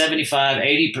that 75,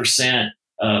 80%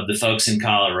 of the folks in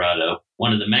Colorado,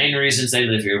 one of the main reasons they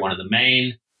live here, one of the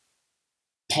main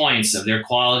points of their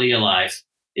quality of life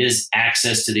is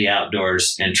access to the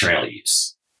outdoors and trail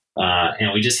use.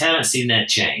 And we just haven't seen that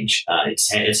change.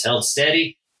 It's held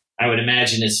steady. I would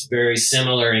imagine it's very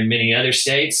similar in many other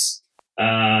states,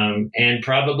 and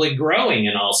probably growing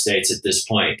in all states at this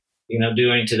point,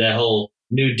 due to that whole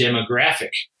new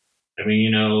demographic.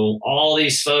 All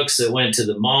these folks that went to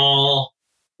the mall,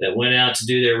 that went out to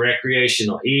do their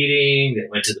recreational eating,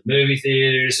 that went to the movie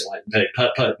theaters, that went and played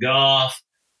putt-putt golf.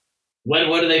 What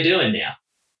are they doing now?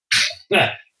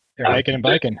 They're hiking and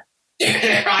biking.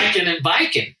 They're hiking and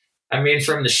biking.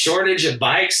 From the shortage of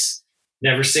bikes,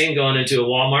 never seen going into a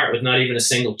Walmart with not even a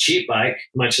single cheap bike,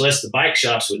 much less the bike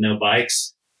shops with no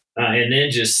bikes. And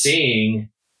then just seeing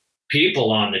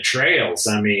people on the trails.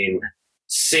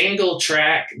 Single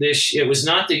track, it was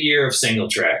not the year of single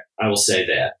track. I will say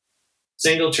that.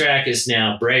 Single track is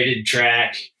now braided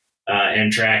track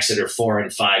and tracks that are 4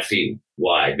 and 5 feet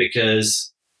wide,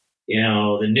 because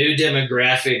the new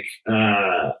demographic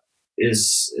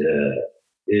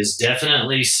is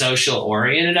definitely social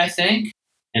oriented, I think,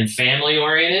 and family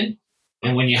oriented.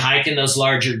 And when you hike in those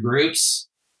larger groups,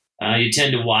 you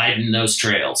tend to widen those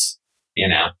trails.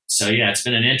 So yeah, it's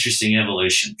been an interesting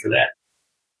evolution for that.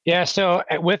 Yeah. So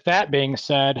with that being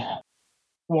said,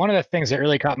 one of the things that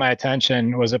really caught my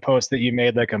attention was a post that you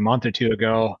made like a month or two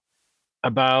ago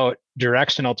about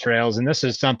directional trails. And this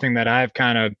is something that I've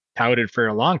kind of touted for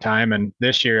a long time. And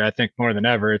this year, I think more than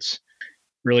ever, it's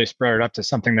really sprouted up to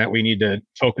something that we need to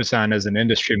focus on as an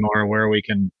industry more, where we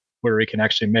can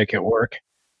actually make it work.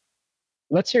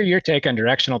 Let's hear your take on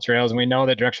directional trails. And we know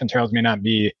that directional trails may not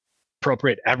be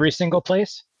appropriate every single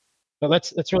place, but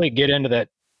let's really get into that,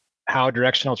 how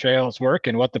directional trails work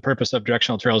and what the purpose of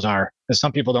directional trails are, because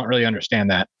some people don't really understand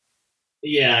that.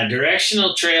 Yeah,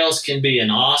 directional trails can be an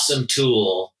awesome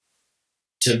tool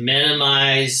to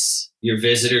minimize your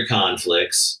visitor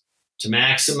conflicts, to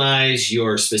maximize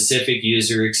your specific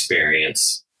user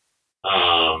experience,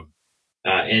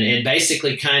 and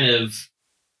basically kind of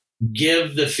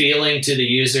give the feeling to the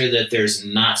user that there's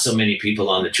not so many people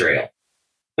on the trail.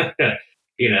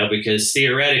 Because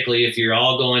theoretically, if you're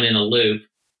all going in a loop,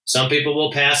 some people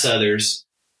will pass others,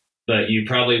 but you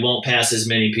probably won't pass as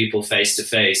many people face to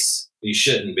face. You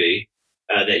shouldn't be,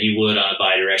 that you would on a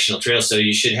bi-directional trail. So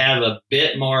you should have a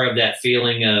bit more of that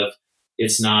feeling of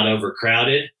it's not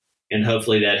overcrowded, and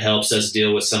hopefully that helps us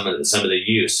deal with some of the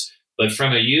use. But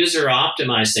from a user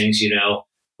optimized things,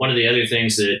 one of the other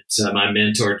things that my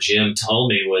mentor Jim told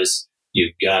me was,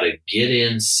 you've got to get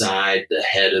inside the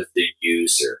head of the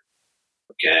user.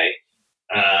 Okay.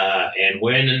 And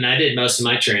when I did most of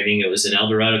my training, it was in El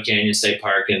Dorado Canyon State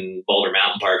Park and Boulder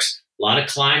Mountain Parks, a lot of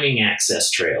climbing access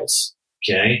trails.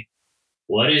 Okay.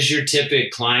 What does your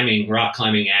typical rock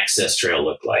climbing access trail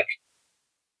look like?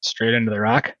 Straight into the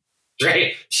rock?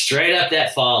 Straight up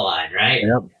that fall line, right?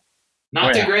 Yep.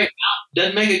 Not the great,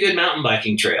 doesn't make a good mountain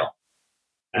biking trail.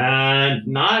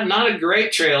 Not a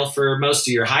great trail for most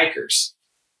of your hikers.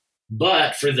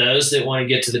 But for those that want to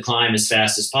get to the climb as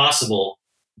fast as possible,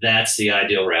 that's the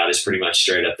ideal route, is pretty much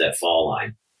straight up that fall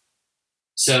line.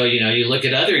 So, you look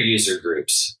at other user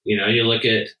groups, you look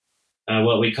at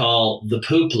what we call the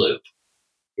poop loop,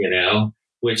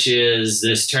 which is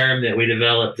this term that we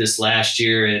developed this last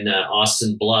year in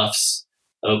Austin Bluffs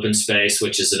open space,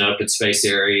 which is an open space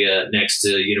area next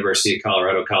to University of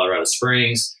Colorado, Colorado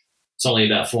Springs. It's only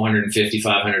about 450,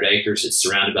 500 acres. It's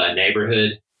surrounded by a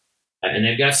neighborhood. And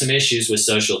they've got some issues with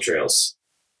social trails.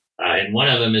 And one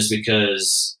of them is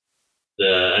because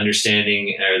the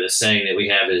understanding or the saying that we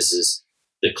have is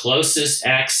the closest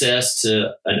access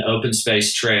to an open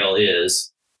space trail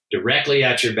is directly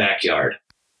at your backyard.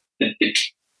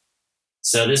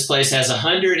 So this place has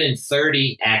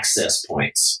 130 access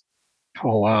points.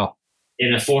 Oh, wow.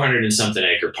 In a 400 and something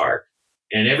acre park.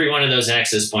 And every one of those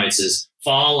access points is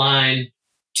fall line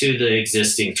to the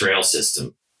existing trail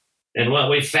system. And what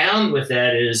we found with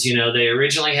that is, they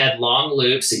originally had long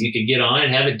loops that you could get on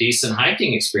and have a decent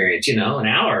hiking experience, an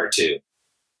hour or two.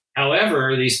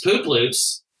 However, these poop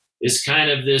loops is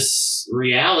kind of this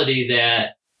reality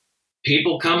that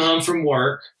people come home from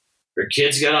work, their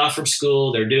kids got off from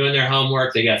school, they're doing their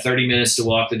homework, they got 30 minutes to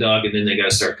walk the dog, and then they got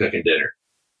to start cooking dinner.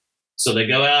 So they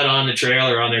go out on the trail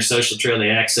or on their social trail, they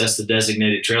access the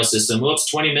designated trail system. Whoops,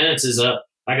 20 minutes is up.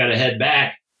 I got to head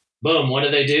back. Boom, what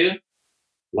do?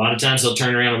 A lot of times they'll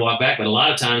turn around and walk back, but a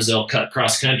lot of times they'll cut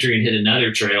cross country and hit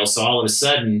another trail. So all of a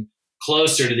sudden,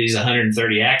 closer to these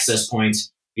 130 access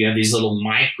points, you have these little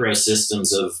micro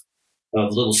systems of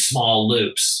little small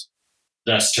loops,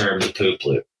 thus termed the poop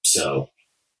loop. So,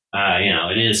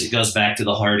 it goes back to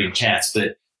the herding cats.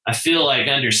 But I feel like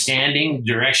understanding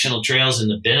directional trails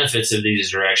and the benefits of these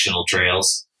directional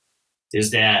trails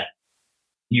is that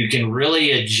you can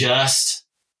really adjust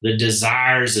the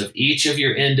desires of each of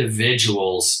your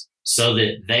individuals so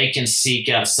that they can seek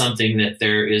out something that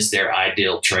is their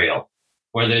ideal trail,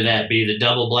 whether that be the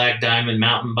double black diamond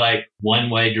mountain bike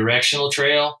one-way directional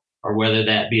trail, or whether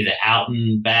that be the out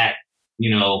and back,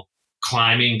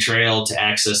 climbing trail to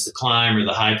access the climb, or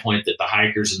the high point that the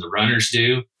hikers and the runners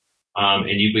do.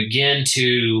 And you begin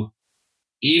to,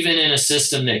 even in a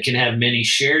system that can have many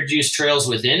shared use trails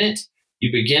within it,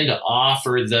 you begin to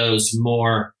offer those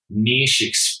more niche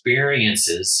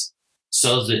experiences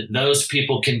so that those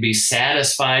people can be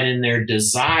satisfied in their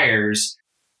desires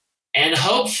and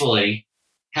hopefully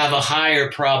have a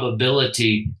higher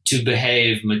probability to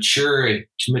behave maturely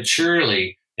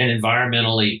and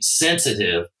environmentally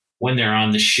sensitive when they're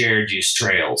on the shared use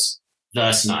trails.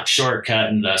 thus not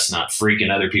shortcutting, thus not freaking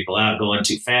other people out, going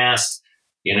too fast,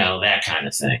 that kind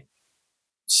of thing.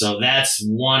 So that's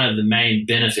one of the main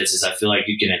benefits is I feel like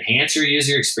you can enhance your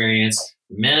user experience,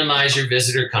 minimize your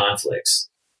visitor conflicts.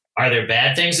 Are there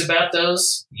bad things about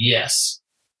those? Yes.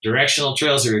 Directional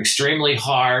trails are extremely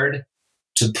hard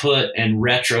to put and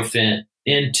retrofit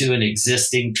into an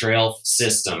existing trail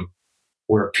system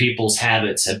where people's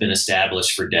habits have been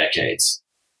established for decades.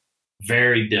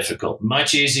 Very difficult.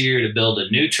 Much easier to build a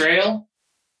new trail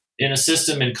in a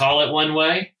system and call it one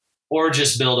way, or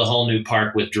just build a whole new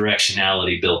park with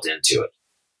directionality built into it.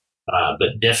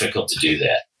 But difficult to do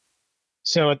that.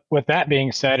 So with that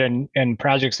being said, and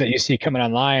projects that you see coming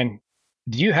online,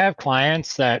 do you have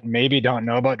clients that maybe don't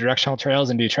know about directional trails,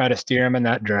 and do you try to steer them in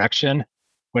that direction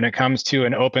when it comes to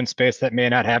an open space that may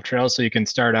not have trails, so you can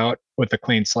start out with a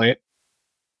clean slate?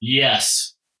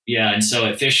 Yes. Yeah. And so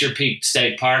at Fisher Peak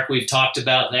State Park, we've talked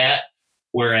about that,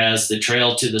 whereas the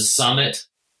trail to the summit,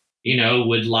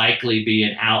 would likely be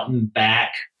an out and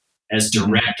back, as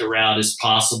direct a route as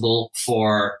possible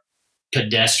for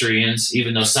pedestrians,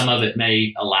 even though some of it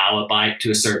may allow a bike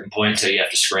to a certain point until you have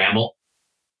to scramble.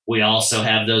 We also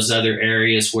have those other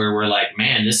areas where we're like,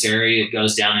 man, this area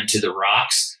goes down into the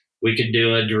rocks. We could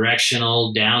do a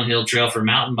directional downhill trail for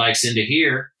mountain bikes into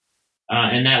here.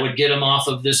 And that would get them off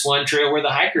of this one trail where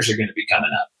the hikers are going to be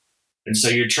coming up. And so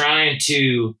you're trying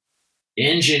to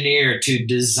engineer, to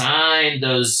design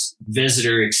those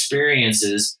visitor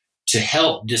experiences to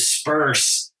help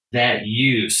disperse that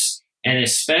use, and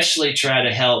especially try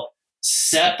to help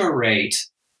separate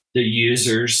the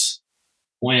users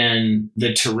when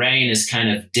the terrain is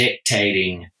kind of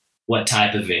dictating what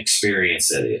type of experience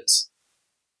it is.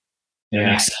 That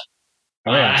makes sense.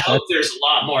 Oh, yeah. I hope there's a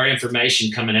lot more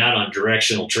information coming out on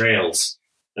directional trails.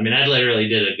 I mean, I literally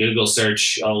did a Google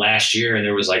search last year, and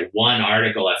there was like one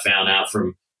article I found out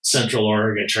from Central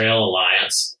Oregon Trail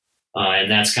Alliance. And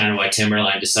that's kind of why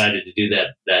Timberline decided to do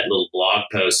that little blog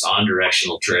post on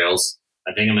directional trails.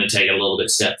 I think I'm going to take it a little bit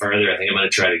step further. I think I'm going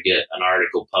to try to get an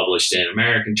article published in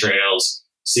American Trails,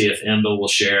 see if IMBA will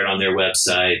share it on their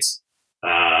website,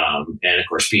 and of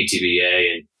course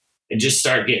PTBA, and just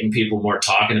start getting people more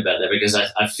talking about that, because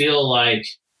I feel like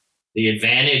the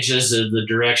advantages of the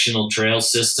directional trail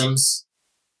systems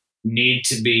need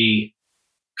to be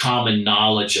common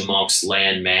knowledge amongst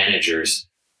land managers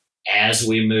as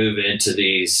we move into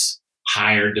these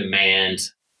higher demand,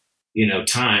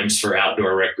 times for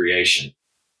outdoor recreation.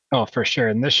 Oh, for sure.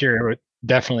 And this year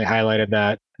definitely highlighted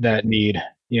that need,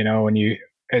 when you,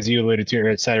 as you alluded to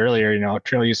or said earlier,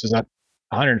 trail use is up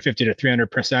 150 to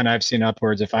 300%. I've seen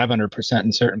upwards of 500%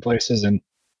 in certain places. And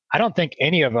I don't think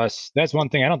any of us, that's one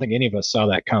thing, I don't think any of us saw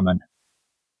that coming.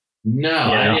 No,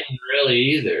 I didn't really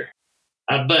either.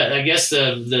 But I guess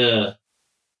the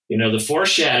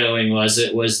foreshadowing was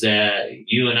that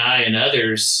you and I and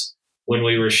others, when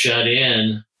we were shut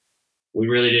in, we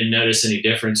really didn't notice any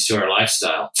difference to our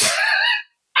lifestyle.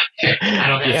 I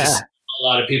don't have to see a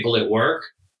lot of people at work.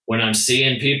 When I'm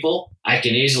seeing people, I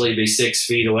can easily be 6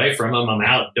 feet away from them. I'm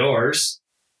outdoors.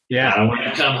 Yeah. When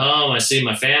I come home, I see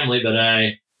my family, but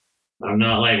I'm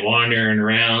not like wandering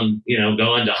around,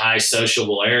 going to high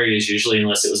sociable areas usually,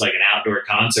 unless it was like an outdoor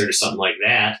concert or something like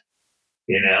that,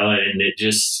 and it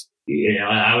just,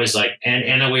 I was like,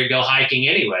 and we'd go hiking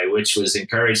anyway, which was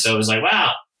encouraged. So it was like,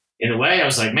 wow, in a way I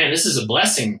was like, man, this is a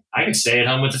blessing. I can stay at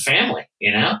home with the family,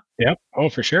 Yep. Oh,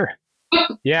 for sure.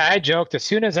 Yeah. I joked as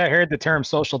soon as I heard the term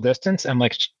social distance, I'm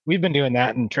like, we've been doing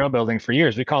that in trail building for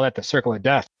years. We call that the circle of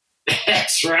death.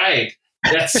 That's right.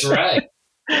 That's right.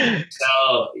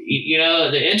 So,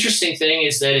 the interesting thing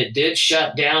is that it did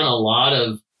shut down a lot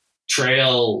of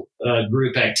trail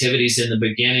group activities in the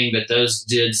beginning, but those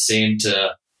did seem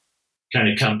to kind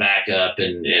of come back up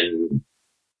and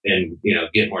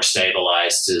get more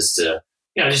stabilized as to,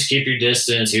 just keep your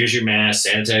distance. Here's your mask,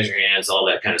 sanitize your hands, all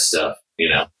that kind of stuff,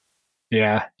 Yeah.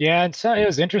 Yeah. And so it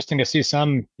was interesting to see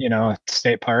some,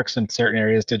 state parks in certain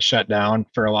areas did shut down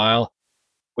for a while.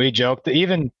 We joked that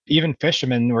even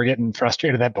fishermen were getting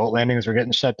frustrated that boat landings were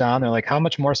getting shut down. They're like, how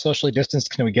much more socially distanced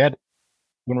can we get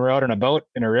when we're out in a boat,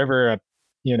 in a river,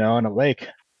 in a lake?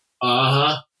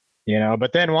 But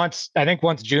then once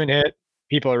June hit,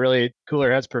 people are really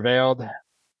cooler heads prevailed.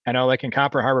 I know, like in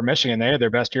Copper Harbor, Michigan, they had their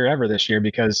best year ever this year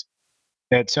because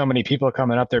they had so many people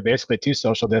coming up there basically to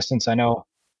social distance. I know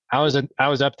I was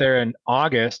up there in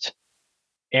August,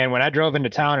 and when I drove into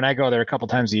town, and I go there a couple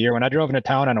times a year, when I drove into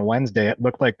town on a Wednesday, it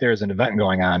looked like there's an event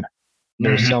going on.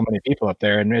 There's so many people up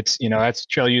there, and it's, it's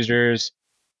trail users,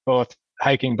 both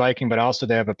hiking, biking, but also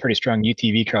they have a pretty strong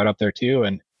UTV crowd up there too.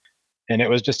 And And it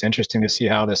was just interesting to see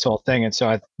how this whole thing. And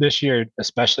so this year,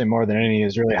 especially more than any,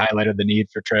 has really highlighted the need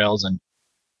for trails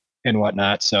and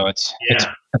whatnot. So it's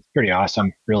pretty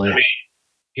awesome, really. I mean,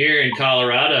 here in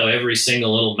Colorado, every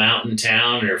single little mountain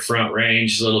town or Front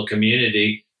Range little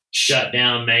community shut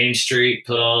down Main Street,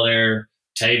 put all their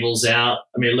tables out.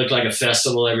 I mean, it looked like a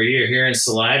festival every year. Here in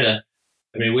Salida,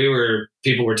 I mean,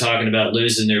 people were talking about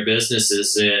losing their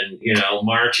businesses in,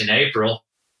 March and April.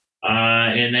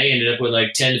 And they ended up with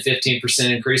like 10 to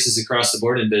 15% increases across the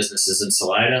board in businesses in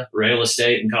Salida. Real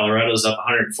estate in Colorado is up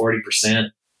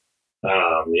 140%.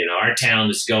 Our town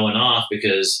is going off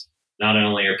because not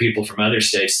only are people from other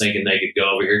states thinking they could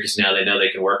go over here because now they know they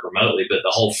can work remotely, but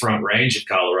the whole Front Range of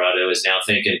Colorado is now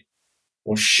thinking,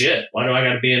 well, shit, why do I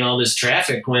got to be in all this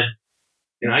traffic when,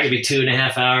 I could be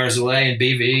 2.5 hours away in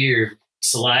BV or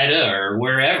Salida or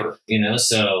wherever,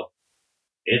 so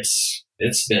it's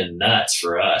been nuts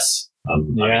for us. I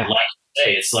mean, like you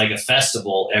say, it's like a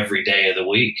festival every day of the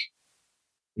week.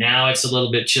 Now it's a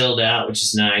little bit chilled out, which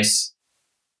is nice.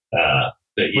 But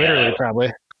yeah, literally,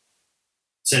 probably.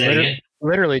 Say that again?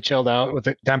 Literally chilled out with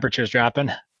the temperatures dropping.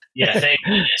 Yeah, thank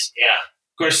goodness. Yeah.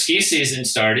 Of course, ski season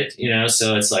started,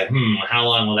 so it's like, how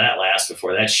long will that last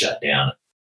before that's shut down?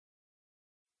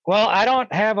 Well, I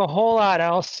don't have a whole lot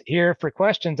else here for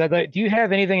questions. Do you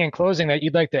have anything in closing that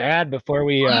you'd like to add before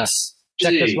we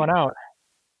check this one out?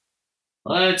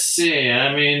 Let's see.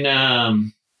 I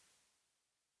mean,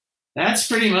 that's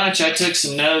pretty much, I took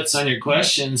some notes on your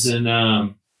questions and, I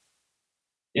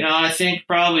think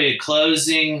probably a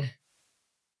closing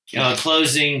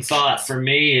thought for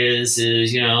me is,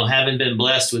 having been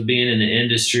blessed with being in the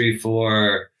industry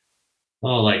for,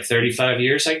 like 35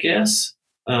 years, I guess.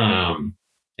 And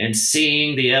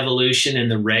seeing the evolution and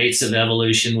the rates of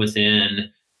evolution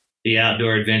within the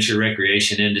outdoor adventure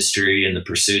recreation industry and the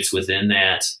pursuits within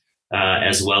that,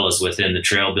 as well as within the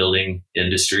trail building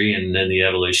industry and then the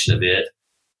evolution of it.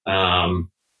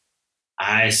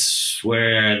 I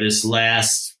swear this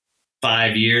last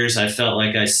 5 years, I felt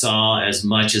like I saw as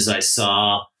much as I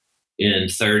saw in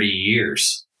 30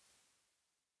 years.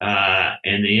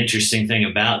 And the interesting thing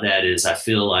about that is I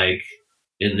feel like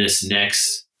in this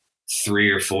next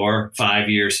 3 or 4, 5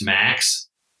 years max,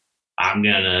 I'm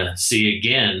going to see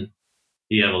again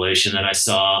the evolution that I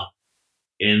saw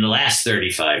in the last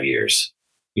 35 years,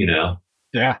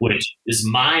 which is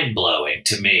mind blowing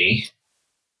to me.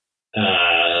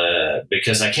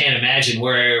 Because I can't imagine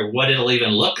what it'll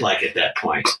even look like at that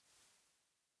point.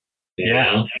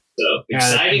 So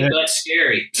exciting but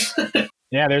scary.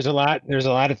 Yeah, there's a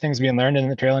lot of things being learned in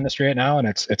the trail industry right now, and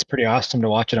it's pretty awesome to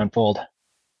watch it unfold.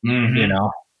 Mm-hmm.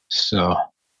 So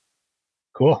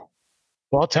cool.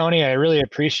 Well, Tony, I really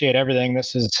appreciate everything.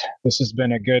 This has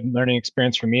been a good learning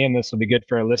experience for me, and this will be good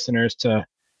for our listeners to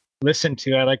listen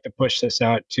to. I like to push this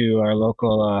out to our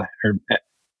local or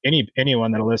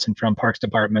anyone that'll listen from parks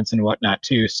departments and whatnot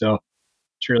too. So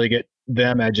to really get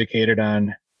them educated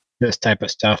on this type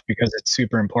of stuff, because it's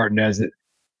super important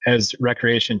as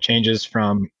recreation changes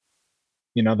from,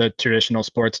 the traditional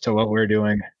sports to what we're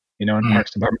doing, and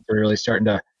parks departments are really starting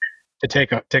to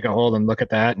take a hold and look at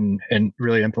that and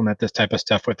really implement this type of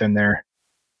stuff within their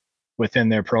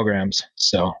programs.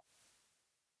 So.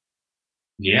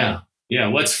 Yeah.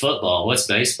 What's football? What's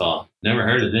baseball? Never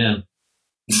heard of them.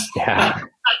 Yeah.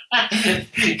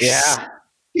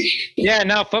 Yeah.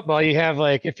 Now football, you have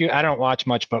I don't watch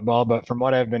much football, but from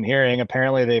what I've been hearing,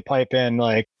 apparently they pipe in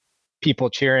like people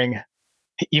cheering,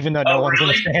 even though no one's in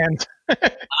the stands,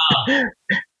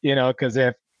 because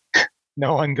if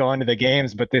no one going to the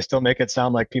games, but they still make it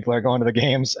sound like people are going to the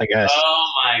games, I guess.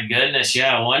 Oh my goodness.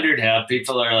 Yeah. I wondered how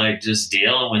people are just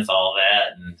dealing with all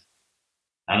that. And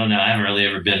I don't know. I haven't really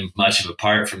ever been much of a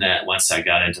part from that once I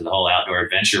got into the whole outdoor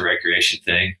adventure recreation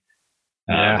thing.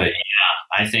 But yeah,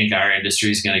 I think our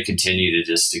industry is going to continue to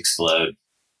just explode.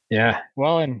 Yeah.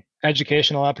 Well, and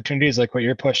educational opportunities like what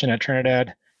you're pushing at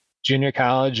Trinidad Junior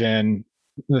College and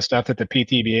the stuff that the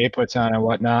PTBA puts on and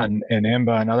whatnot, and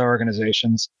IMBA and other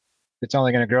organizations, it's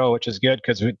only going to grow, which is good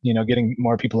because, getting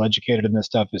more people educated in this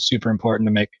stuff is super important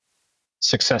to make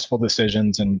successful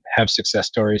decisions and have success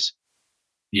stories.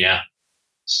 Yeah.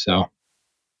 So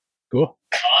cool.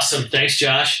 Awesome. Thanks,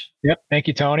 Josh. Yep. Thank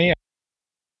you, Tony.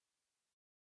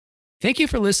 Thank you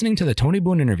for listening to the Tony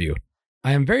Boone interview.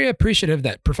 I am very appreciative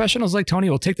that professionals like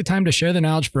Tony will take the time to share the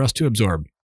knowledge for us to absorb.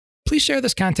 Please share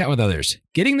this content with others.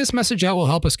 Getting this message out will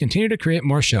help us continue to create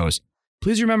more shows.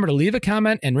 Please remember to leave a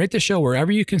comment and rate the show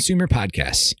wherever you consume your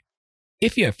podcasts.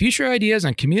 If you have future ideas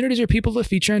on communities or people to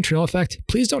feature on Trail Effect,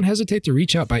 please don't hesitate to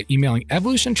reach out by emailing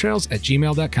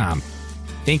evolutiontrails@gmail.com.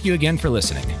 Thank you again for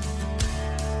listening.